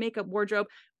done hair, makeup, wardrobe.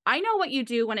 I know what you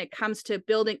do when it comes to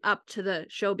building up to the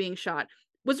show being shot.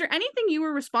 Was there anything you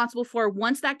were responsible for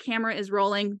once that camera is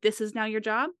rolling? This is now your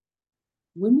job?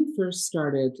 When we first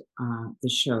started the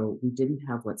show, we didn't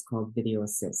have what's called video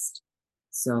assist.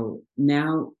 So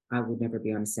now I would never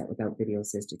be on a set without video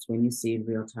assist. It's when you see in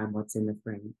real time what's in the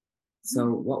frame. So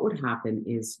what would happen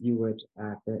is you would,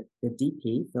 the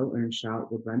DP, Phil Earnshaw,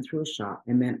 would run through a shot,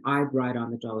 and then I'd ride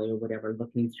on the dolly or whatever,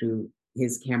 looking through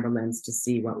his camera lens to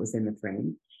see what was in the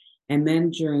frame. And then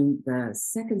during the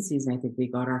second season, I think we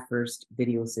got our first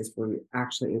video assist where we were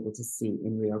actually able to see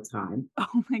in real time.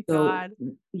 Oh my God.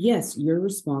 Yes, you're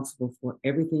responsible for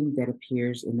everything that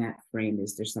appears in that frame.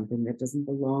 Is there something that doesn't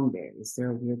belong there? Is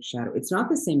there a weird shadow? It's not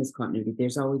the same as continuity.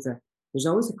 There's always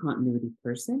a continuity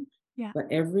person. Yeah. But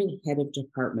every head of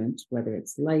department, whether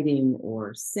it's lighting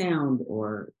or sound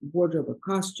or wardrobe or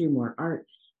costume or art,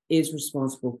 is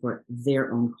responsible for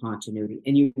their own continuity,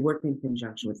 and you work in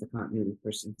conjunction with the continuity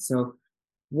person. So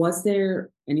was there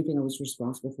anything I was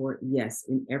responsible for? Yes.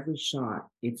 In every shot,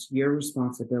 it's your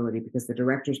responsibility because the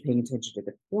director's paying attention to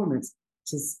the performance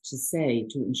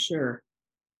to ensure,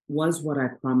 was what I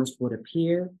promised would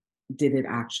appear, did it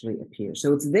actually appear?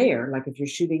 So it's there, like if you're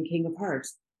shooting King of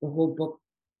Hearts, the whole book,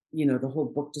 the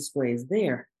whole book display is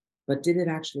there, but did it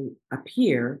actually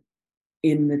appear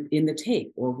in the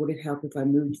tape? Or would it help if I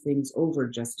moved things over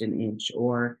just an inch,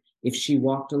 or if she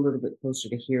walked a little bit closer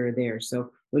to here or there?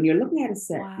 So when you're looking at a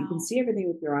set, you can see everything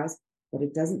with your eyes, but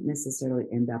it doesn't necessarily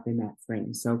end up in that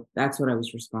frame. So that's what I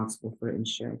was responsible for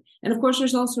ensuring. And of course,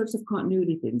 there's all sorts of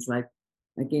continuity things, like,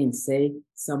 again, say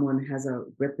someone has a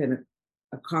rip in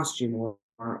a costume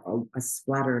or a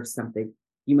splatter of something.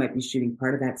 You might be shooting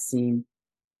part of that scene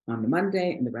on the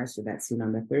Monday and the rest of that scene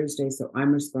on the Thursday. So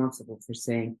I'm responsible for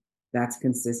saying that's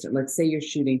consistent. Let's say you're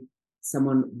shooting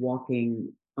someone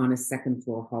walking on a second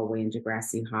floor hallway in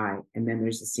Degrassi High, and then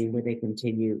there's a scene where they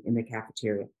continue in the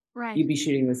cafeteria. Right. You'd be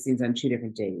shooting those scenes on 2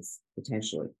 different days,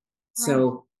 potentially. Right.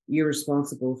 So you're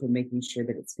responsible for making sure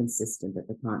that it's consistent, that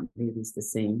the continuity is the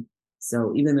same.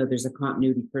 So even though there's a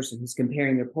continuity person who's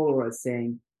comparing their Polaroids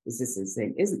saying, is this the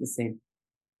same? Is it the same?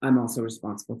 I'm also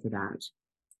responsible for that.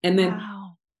 And then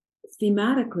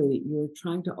thematically, you're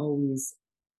trying to always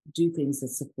do things that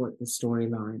support the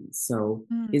storyline. So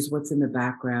is what's in the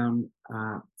background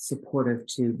supportive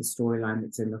to the storyline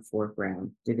that's in the foreground?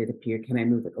 Did it appear? Can I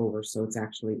move it over so it's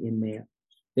actually in there?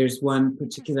 There's one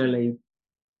particularly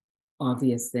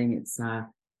obvious thing. It's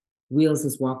Wheels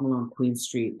is walking along Queen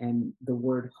Street and the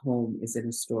word home is in a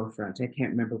storefront. I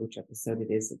can't remember which episode it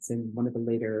is. It's in one of the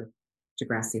later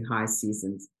Degrassi High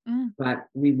seasons. But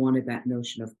we wanted that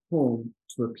notion of home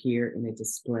to appear in a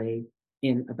display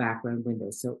in a background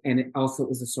window. So, and it also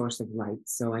was a source of light.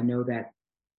 So I know that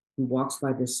he walks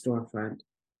by this storefront.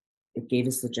 It gave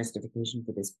us the justification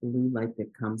for this blue light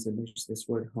that comes and there's this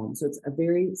word home. So it's a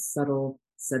very subtle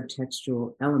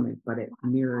subtextual element, but it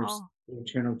mirrors the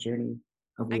internal journey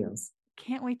of Wheels.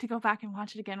 Can't wait to go back and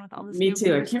watch it again with all this Me new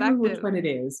too. I can't remember which perspective. one it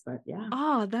is, but yeah.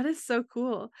 Oh, that is so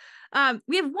cool.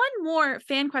 We have one more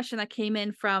fan question that came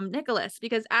in from Nicholas,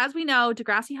 because as we know,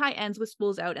 Degrassi High ends with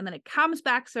Schools Out, and then it comes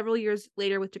back several years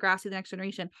later with Degrassi: The Next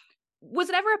Generation. Was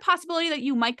it ever a possibility that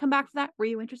you might come back for that? Were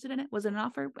you interested in it? Was it an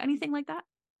offer? Anything like that?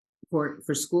 For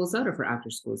Schools Out or for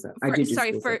after Schools Out?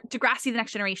 For Degrassi: The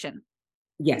Next Generation.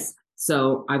 Yes.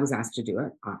 So I was asked to do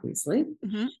it, obviously.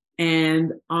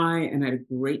 And I had a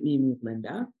great meeting with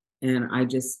Linda. And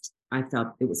I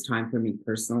felt it was time for me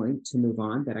personally to move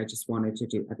on, that I just wanted to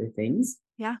do other things.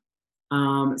 Yeah.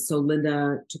 So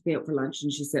Linda took me out for lunch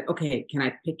and she said, okay, can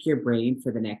I pick your brain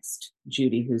for the next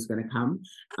Judy who's going to come?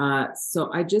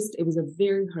 So it was a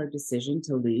very hard decision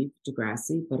to leave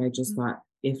Degrassi, but I just thought,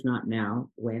 if not now,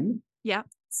 when? Yeah.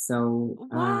 So,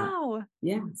 wow.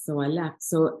 So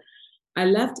I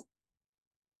left.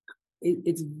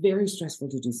 It's very stressful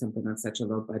to do something on such a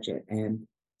low budget and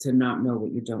to not know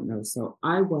what you don't know. So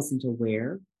I wasn't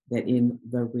aware that in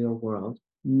the real world,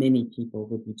 many people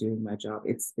would be doing my job.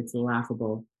 It's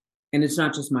laughable. And it's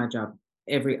not just my job.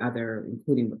 Every other,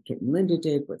 including what Kit and Linda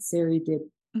did, what Sari did,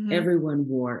 everyone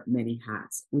wore many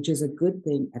hats, which is a good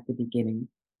thing at the beginning,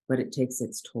 but it takes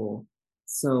its toll.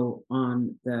 So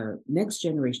on the next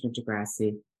generation of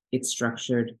Degrassi, it's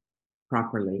structured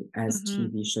properly as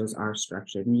TV shows are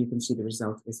structured. And you can see the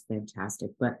result is fantastic.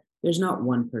 But there's not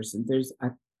one person. There's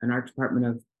an art department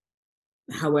of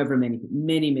however many people.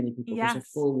 Yes. There's a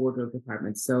full wardrobe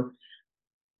department. So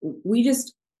we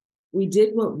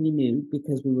did what we knew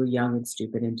because we were young and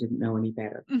stupid and didn't know any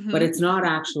better. But it's not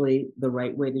actually the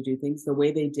right way to do things. The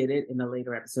way they did it in the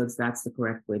later episodes, that's the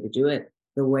correct way to do it.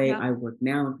 The way I work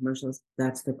now in commercials,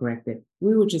 that's the correct thing.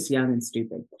 We were just young and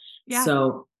stupid. Yeah.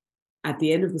 So at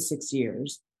the end of the 6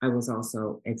 years, I was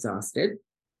also exhausted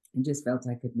and just felt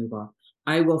I could move on.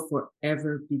 I will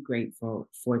forever be grateful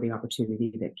for the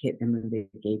opportunity that Kit and Linda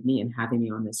gave me and having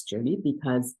me on this journey,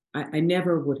 because I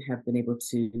never would have been able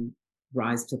to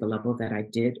rise to the level that I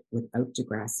did without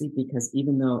Degrassi, because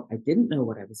even though I didn't know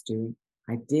what I was doing,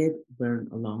 I did learn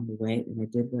along the way, and I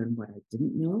did learn what I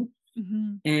didn't know.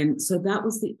 And so that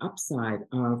was the upside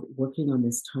of working on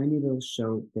this tiny little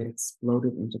show that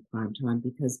exploded into prime time,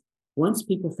 because once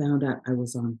people found out I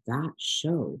was on that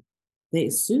show, they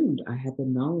assumed I had the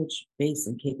knowledge base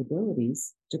and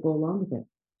capabilities to go along with it.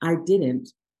 I didn't.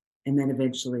 And then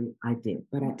eventually I did.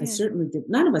 But I certainly did.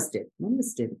 None of us did. None of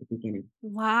us did at the beginning.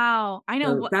 Wow. I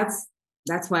know. So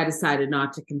that's why I decided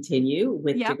not to continue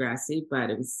with Degrassi. But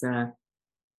it was I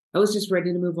was just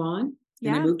ready to move on.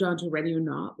 And I moved on to Ready or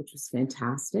Not, which was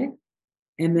fantastic.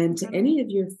 And then to any of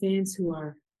your fans who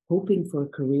are hoping for a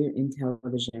career in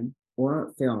television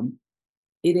or film,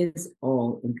 it is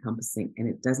all encompassing and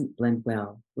it doesn't blend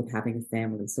well with having a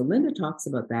family. So Linda talks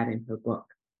about that in her book.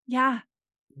 Yeah.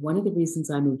 One of the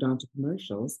reasons I moved on to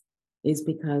commercials is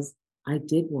because I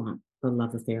did want the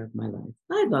love affair of my life.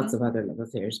 I had lots of other love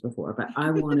affairs before, but I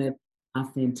wanted a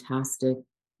fantastic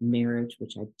marriage,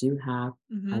 which I do have.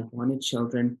 I wanted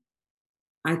children.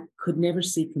 I could never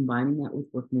see combining that with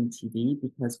working in TV,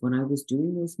 because when I was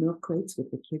doing those milk crates with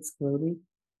the kids' clothing,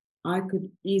 I could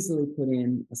easily put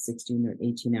in a 16 or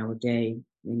 18-hour day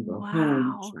and go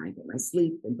home, try and get my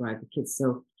sleep and drive the kids.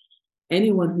 So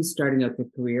anyone who's starting out their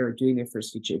career or doing their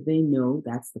first feature, they know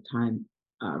that's the time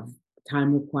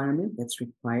requirement that's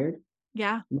required.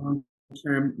 Yeah. Long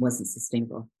term wasn't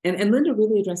sustainable. And Linda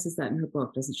really addresses that in her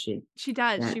book, doesn't she? She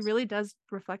does. She really does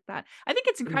reflect that. I think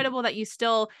it's incredible that you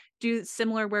still do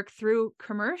similar work through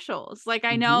commercials. Like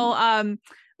I know,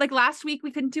 like last week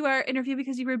we couldn't do our interview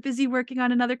because you were busy working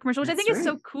on another commercial, which I think is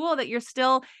so cool that you're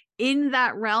still in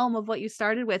that realm of what you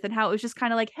started with, and how it was just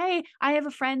kind of like, hey, I have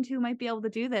a friend who might be able to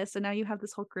do this. And now you have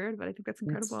this whole career, but I think that's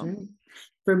incredible. That's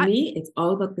for me, it's all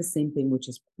about the same thing, which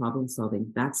is problem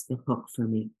solving. That's the hook for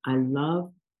me.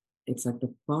 It's like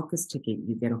the clock is ticking.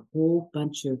 You get a whole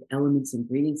bunch of elements,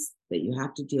 ingredients that you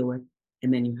have to deal with,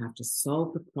 and then you have to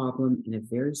solve the problem in a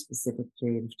very specific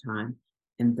period of time.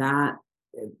 And that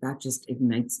just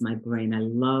ignites my brain. I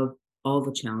love all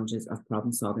the challenges of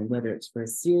problem solving, whether it's for a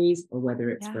series or whether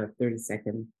it's for a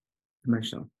 30-second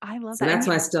commercial. I love So that.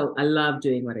 that's why I love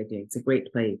doing what I do. It's a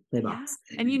great play Yeah. box.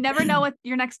 And you never know what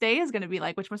your next day is going to be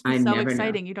like, which must be I so never know.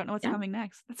 exciting. You don't know what's Yeah. coming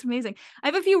next. That's amazing. I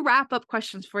have a few wrap up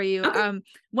questions for you. Okay.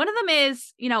 One of them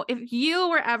is, if you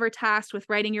were ever tasked with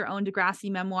writing your own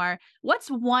Degrassi memoir, what's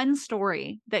one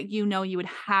story that you would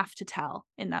have to tell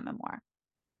in that memoir?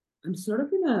 I'm sort of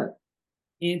going to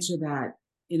answer that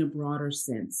in a broader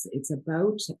sense. It's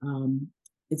about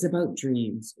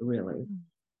dreams, really.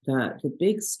 The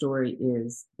big story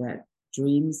is that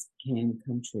dreams can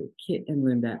come true. Kit and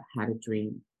Linda had a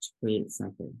dream to create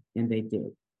something, and they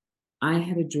did. I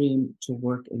had a dream to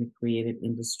work in a creative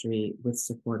industry with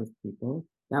supportive people.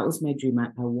 That was my dream. I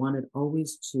wanted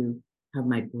always to have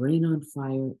my brain on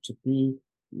fire, to be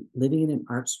living in an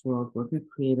arts world, working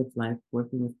a creative life,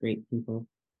 working with great people.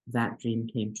 That dream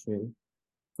came true.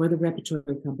 For the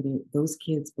repertory company, those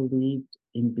kids believed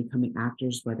in becoming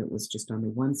actors, whether it was just on the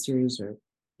one series or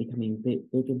becoming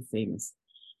big and famous.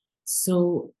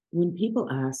 So when people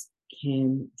ask,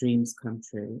 can dreams come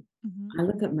true? I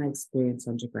look at my experience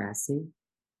on Degrassi.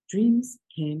 Dreams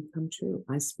can come true.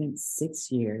 I spent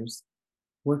 6 years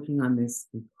working on this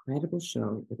incredible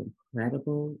show with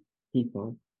incredible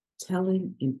people,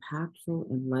 telling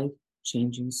impactful and life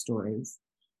changing stories.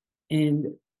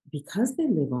 And because they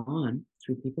live on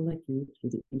through people like you,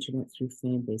 through the internet, through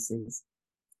fan bases,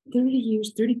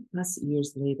 30 plus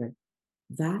years later,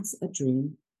 that's a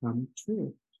dream come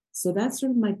true. So that's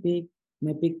sort of my big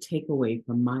takeaway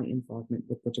from my involvement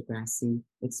with the Degrassi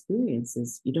experience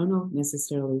is you don't know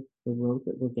necessarily the road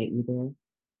that will get you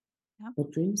there,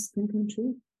 but dreams can come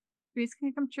true. Dreams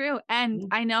can come true. And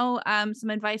I know some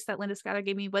advice that Linda Scott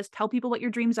gave me was tell people what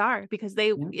your dreams are, because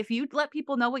if you let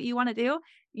people know what you want to do,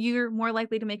 you're more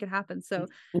likely to make it happen. So,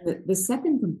 and the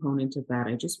second component of that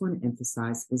I just want to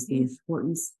emphasize is the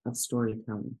importance of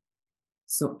storytelling.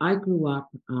 So I grew up,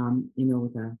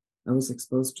 I was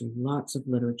exposed to lots of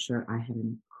literature. I had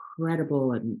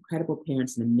incredible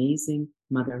parents, an amazing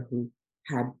mother who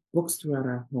had books throughout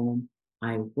our home.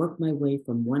 I worked my way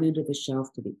from one end of the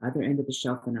shelf to the other end of the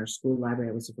shelf in our school library.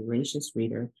 I was a voracious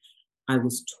reader. I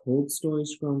was told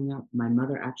stories growing up. My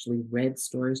mother actually read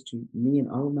stories to me and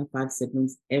all of my 5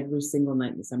 siblings every single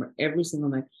night in the summer, every single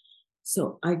night.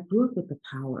 So I grew up with the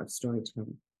power of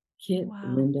storytelling. Kit,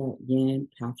 Linda, Yan,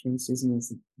 Catherine, Susan,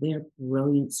 they're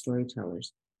brilliant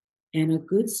storytellers. And a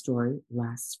good story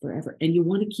lasts forever. And you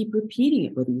want to keep repeating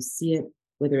it, whether you see it,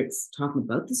 whether it's talking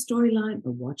about the storyline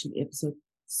or watching the episode.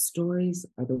 Stories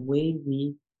are the way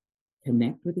we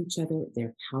connect with each other.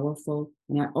 They're powerful.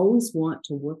 And I always want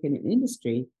to work in an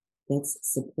industry that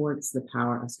supports the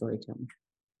power of storytelling.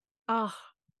 Oh,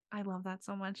 I love that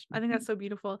so much. I think that's so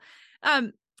beautiful.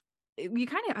 You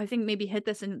kind of, I think, maybe hit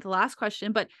this in the last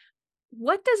question, but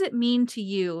what does it mean to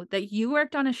you that you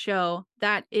worked on a show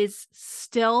that is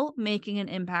still making an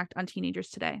impact on teenagers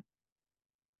today?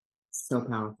 So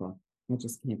powerful. I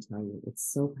just can't tell you.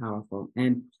 It's so powerful.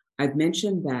 And I've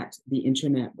mentioned that the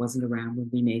internet wasn't around when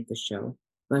we made the show,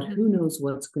 but who knows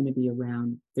what's going to be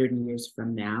around 30 years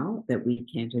from now that we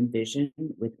can't envision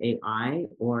with AI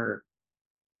or,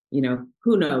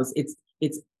 who knows?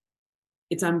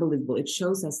 It's unbelievable. It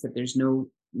shows us that there's no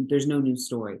new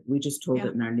story. We just told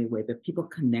it in our new way, but people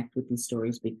connect with these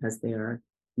stories because they are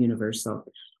universal.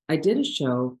 I did a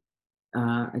show,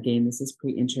 again, this is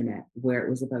pre-internet, where it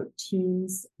was about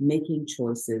teens making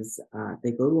choices.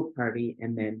 They go to a party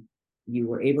and then you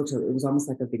were able to, it was almost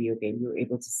like a video game. You were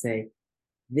able to say,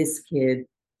 this kid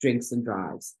drinks and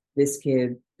drives. This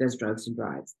kid does drugs and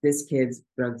drives. This kid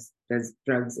does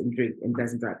drugs and drink and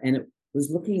doesn't drive. And it was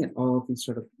looking at all of these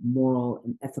sort of moral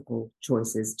and ethical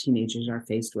choices teenagers are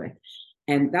faced with.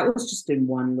 And that was just in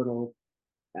one little,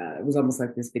 it was almost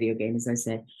like this video game, as I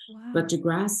said. Wow. But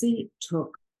Degrassi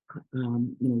took,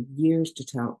 years to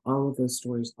tell all of those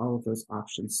stories, all of those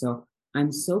options. So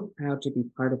I'm so proud to be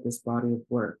part of this body of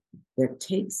work that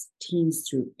takes teens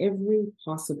through every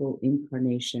possible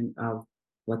incarnation of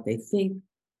what they think,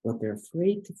 what they're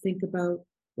afraid to think about,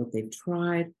 what they've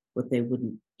tried, what they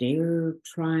wouldn't dare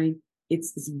try.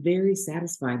 It's very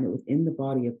satisfying that within the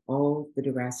body of all the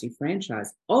Degrassi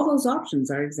franchise, all those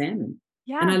options are examined.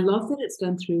 Yeah. And I love that it's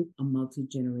done through a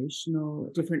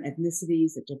multi-generational, different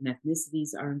ethnicities, that different ethnicities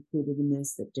are included in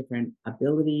this, that different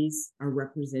abilities are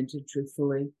represented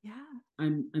truthfully. Yeah.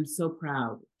 I'm so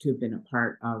proud to have been a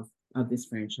part of this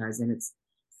franchise. And it's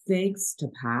thanks to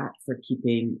Pat for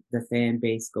keeping the fan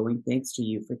base going. Thanks to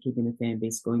you for keeping the fan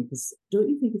base going. Because don't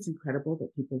you think it's incredible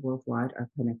that people worldwide are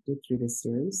connected through this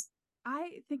series?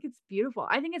 I think it's beautiful.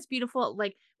 I think it's beautiful,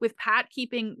 like with Pat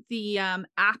keeping the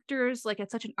actors like at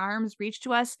such an arm's reach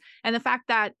to us, and the fact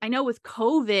that I know with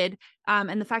COVID,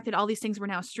 and the fact that all these things were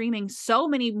now streaming, so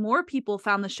many more people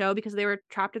found the show because they were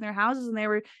trapped in their houses and they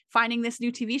were finding this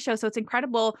new TV show. So it's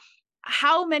incredible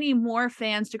how many more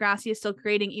fans Degrassi is still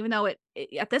creating, even though it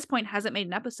at this point hasn't made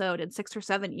an episode in 6 or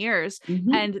 7 years.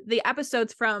 Mhm. And the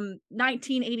episodes from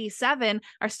 1987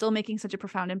 are still making such a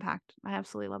profound impact. I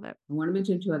absolutely love it. I want to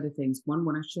mention two other things. One,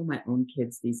 when I show my own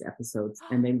kids these episodes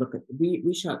and they look at,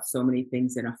 we shot so many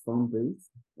things in a phone booth,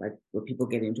 like where people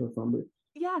get into a phone booth.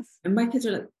 Yes. And my kids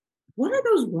are like, what are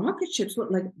those rocket ships?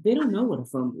 What, like, they don't know what a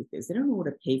phone booth is. They don't know what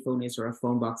a payphone is or a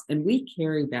phone box. And we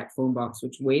carried that phone box,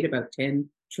 which weighed about 10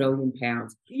 trillion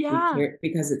pounds. Yeah.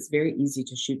 Because it's very easy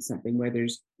to shoot something where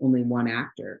there's only one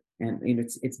actor. And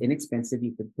it's inexpensive.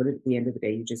 You can put it at the end of the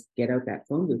day. You just get out that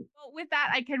phone booth. Well, with that,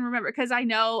 I can remember because I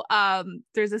know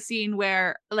there's a scene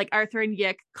where like Arthur and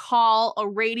Yick call a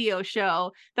radio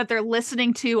show that they're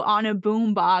listening to on a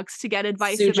boombox to get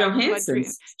advice Sue about what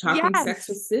Johansson's Talking Yes. Sex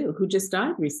with Sue, who just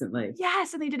died recently.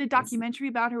 Yes, and they did a documentary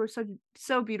about her. It was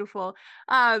so beautiful.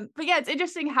 But yeah, it's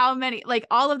interesting how many like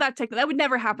all of that that would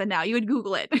never happen now. You would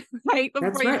Google it, right?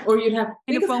 That's right. Or you'd have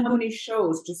in a think of phone how booth. many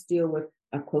shows just deal with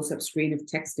a close-up screen of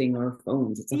texting or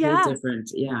phones. It's a Yeah. whole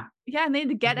different, yeah. Yeah, and they had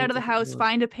to get whole out of the different house, world.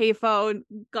 find a payphone,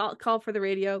 call for the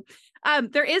radio.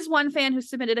 There is one fan who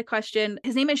submitted a question.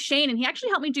 His name is Shane, and he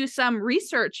actually helped me do some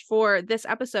research for this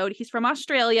episode. He's from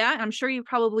Australia, and I'm sure you've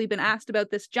probably been asked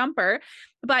about this jumper.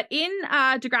 But in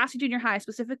Degrassi Junior High,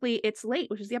 specifically, It's Late,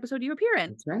 which is the episode you appear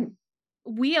in. That's right.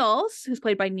 Wheels, who's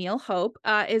played by Neil Hope,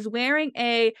 is wearing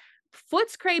a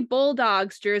Footscray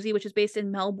Bulldogs jersey, which is based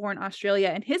in Melbourne, Australia.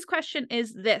 And his question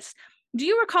is this. Do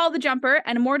you recall the jumper?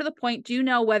 And more to the point, do you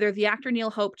know whether the actor Neil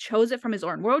Hope chose it from his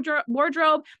own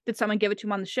wardrobe? Did someone give it to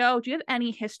him on the show? Do you have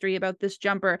any history about this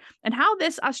jumper and how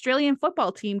this Australian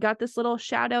football team got this little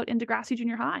shout out in Degrassi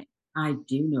Junior High? I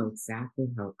do know exactly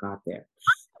how it got there.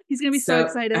 He's going to be so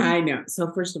excited. I know.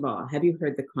 So first of all, have you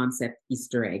heard the concept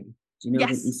Easter egg? Do you know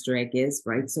what an Yes. Easter egg is,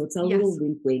 right? So it's a Yes. little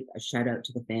wink, wink, a shout out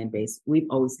to the fan base. We've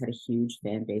always had a huge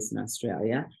fan base in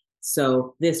Australia.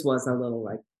 So this was a little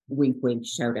like wink, wink,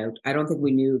 shout out. I don't think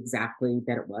we knew exactly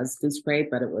that it was food spray,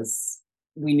 but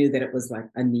we knew that it was like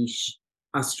a niche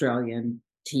Australian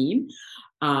team.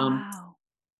 Wow.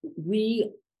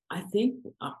 I think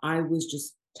I was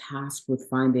just tasked with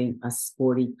finding a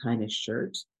sporty kind of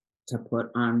shirt to put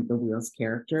on the Wheels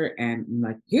character. And I'm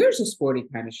like, here's a sporty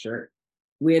kind of shirt.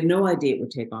 We had no idea it would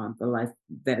take on the life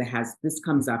that it has. This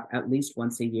comes up at least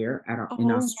once a year in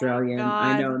my Australian, God.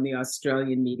 I know, in the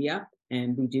Australian media.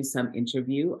 And we do some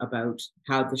interview about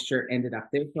how the shirt ended up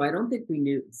there. So I don't think we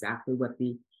knew exactly what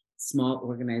the small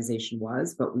organization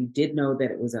was, but we did know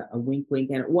that it was a wink, wink.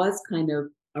 And it was kind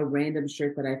of a random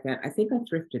shirt that I found. I think I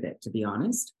thrifted it, to be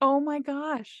honest. Oh my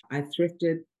gosh. I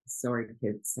thrifted, sorry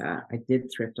kids, I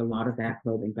did thrift a lot of that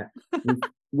clothing, but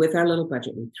with our little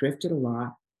budget, we thrifted a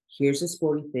lot. Here's a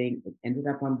sporty thing. It ended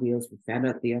up on Wheels. We found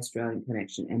out the Australian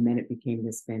connection, and then it became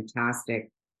this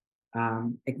fantastic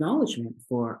acknowledgement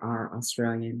for our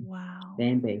Australian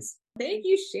fan base. Thank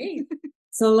you, Shane.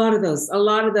 So a lot of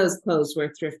those clothes were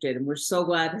thrifted, and we're so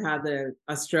glad to have the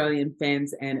Australian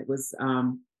fans. And it was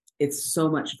it's so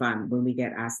much fun when we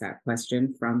get asked that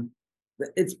question from.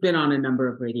 It's been on a number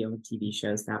of radio and TV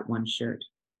shows. That one shirt.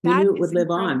 Who knew it would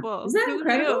live on? Is that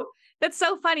incredible? That's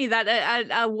so funny that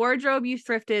a wardrobe you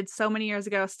thrifted so many years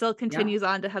ago still continues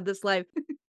on to have this life.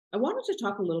 I wanted to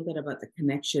talk a little bit about the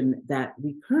connection that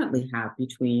we currently have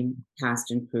between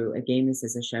cast and crew. Again, this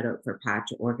is a shout out for Pat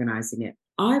to organizing it.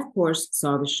 I, of course,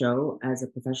 saw the show as a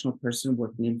professional person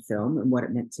working in film and what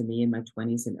it meant to me in my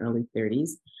 20s and early 30s.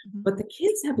 Mm-hmm. But the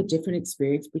kids have a different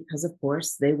experience because, of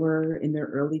course, they were in their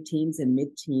early teens and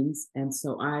mid-teens. And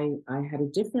so I had a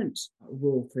different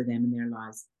role for them in their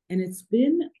lives. And it's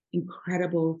been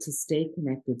incredible to stay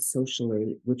connected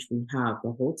socially, which we have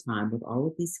the whole time with all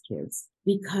of these kids,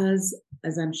 because,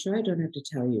 as I'm sure I don't have to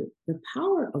tell you, the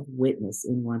power of witness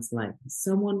in one's life,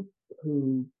 someone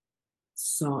who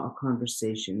saw a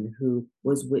conversation, who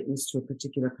was witness to a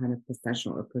particular kind of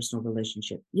professional or personal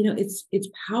relationship. You know, it's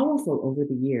powerful over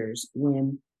the years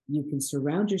when you can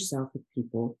surround yourself with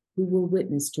people who will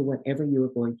witness to whatever you are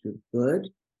going through, good,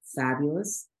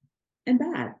 fabulous, and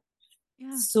bad.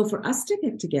 Yeah. So for us to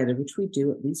get together, which we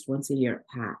do at least once a year at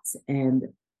Pat's, and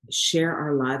share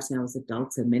our lives now as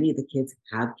adults, and many of the kids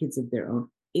have kids of their own,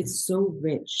 it's so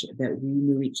rich that we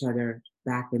knew each other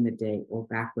back in the day, or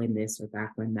back when this, or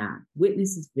back when that.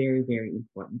 Witness is very, very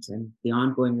important. And the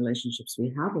ongoing relationships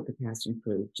we have with the cast and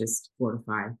crew just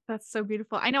fortify. That's so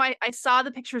beautiful. I know I saw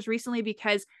the pictures recently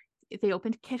because they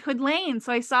opened Kidhood Lane.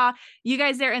 So I saw you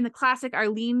guys there in the classic.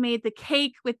 Arlene made the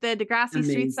cake with the Degrassi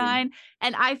Street sign.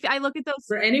 And I look at those.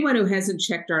 For anyone who hasn't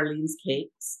checked Arlene's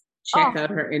cakes, check out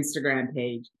her Instagram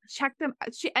page. Check them.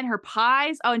 And her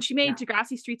pies. Oh, and she made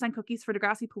Degrassi Street sign cookies for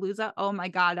Degrassi Palooza. Oh my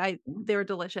God. They were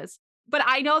delicious. But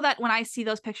I know that when I see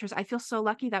those pictures, I feel so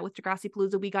lucky that with Degrassi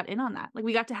Palooza, we got in on that. Like,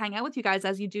 we got to hang out with you guys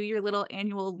as you do your little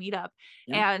annual meetup.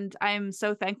 Yeah. And I'm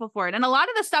so thankful for it. And a lot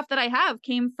of the stuff that I have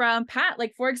came from Pat.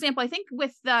 Like, for example, I think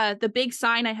with the big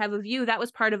sign I have of you, that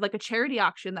was part of like a charity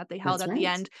auction that they held the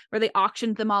end where they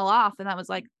auctioned them all off. And that was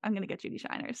like, I'm going to get Judy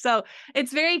Shiner. So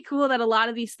it's very cool that a lot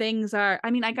of these things are,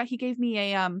 I mean, he gave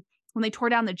me a, when they tore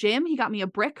down the gym, he got me a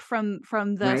brick from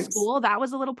the school. That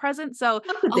was a little present. So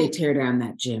how could they tear down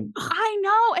that gym? I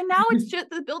know. And now it's just,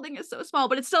 the building is so small,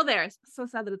 but it's still there. It's so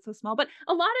sad that it's so small. But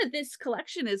a lot of this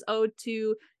collection is owed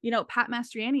to, Pat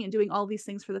Mastriani and doing all these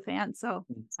things for the fans. So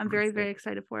I'm very, very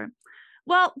excited for it.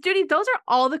 Well, Judy, those are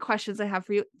all the questions I have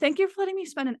for you. Thank you for letting me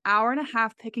spend an hour and a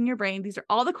half picking your brain. These are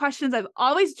all the questions I've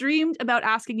always dreamed about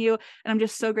asking you. And I'm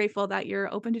just so grateful that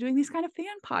you're open to doing these kind of fan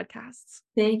podcasts.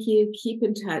 Thank you. Keep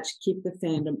in touch. Keep the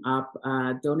fandom up.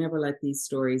 Don't ever let these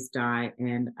stories die.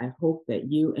 And I hope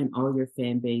that you and all your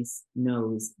fan base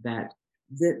knows that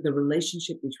the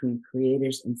relationship between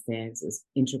creators and fans is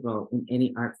integral in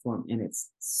any art form. And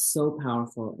it's so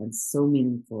powerful and so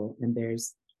meaningful. And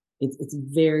it's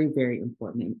very, very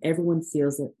important. And everyone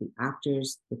feels it, the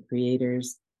actors, the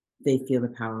creators, they feel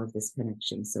the power of this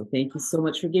connection. So thank you so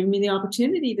much for giving me the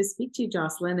opportunity to speak to you,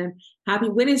 Jocelyn.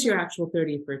 And when is your actual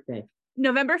 30th birthday?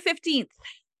 November 15th.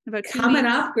 About 2 coming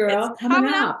weeks. up, girl. It's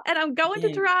coming up. And I'm going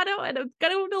to Toronto, and I'm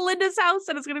going to go to Linda's house,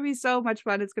 and it's going to be so much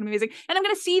fun. It's going to be amazing. And I'm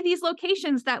going to see these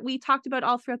locations that we talked about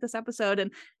all throughout this episode.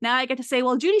 And now I get to say,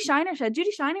 well, Judy Shiner said.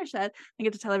 I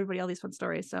get to tell everybody all these fun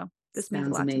stories. So this means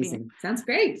a lot amazing. To me. Sounds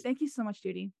great. Thank you so much,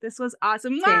 Judy. This was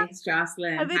awesome. Thanks,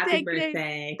 Jocelyn. Happy birthday.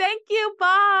 Day. Thank you.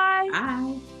 Bye.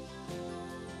 Bye.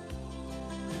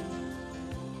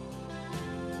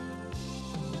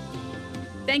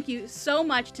 Thank you so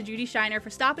much to Judy Shiner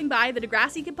for stopping by the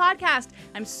Degrassi Kid podcast.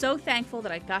 I'm so thankful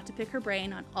that I got to pick her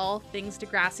brain on all things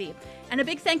Degrassi. And a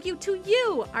big thank you to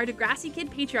you, our Degrassi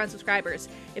Kid Patreon subscribers.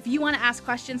 If you want to ask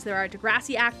questions, there are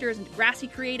Degrassi actors and Degrassi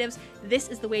creatives. This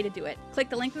is the way to do it. Click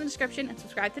the link in the description and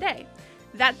subscribe today.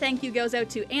 That thank you goes out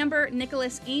to Amber,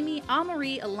 Nicholas, Amy,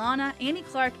 Amarie, Alana, Annie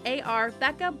Clark, AR,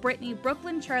 Becca, Brittany,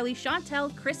 Brooklyn, Charlie,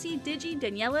 Chantel, Chrissy, Digi,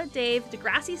 Daniela, Dave,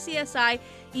 Degrassi CSI,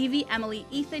 Evie, Emily,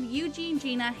 Ethan, Eugene,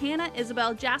 Gina, Hannah,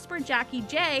 Isabel, Jasper, Jackie,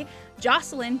 Jay,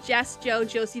 Jocelyn, Jess, Joe,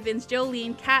 Josie, Vince,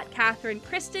 Jolene, Kat, Catherine,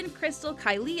 Kristen, Crystal,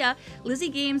 Kylea, Lizzie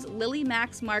Games, Lily,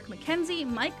 Max, Mark, Mackenzie,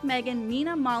 Mike, Megan,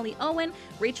 Mina, Molly, Owen,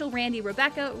 Rachel, Randy,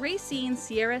 Rebecca, Racine,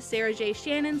 Sierra, Sarah J,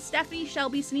 Shannon, Stephanie,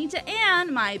 Shelby, Sunita,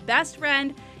 and my best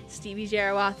friend, Stevie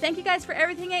Jarawa. Thank you guys for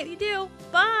everything that you do.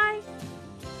 Bye!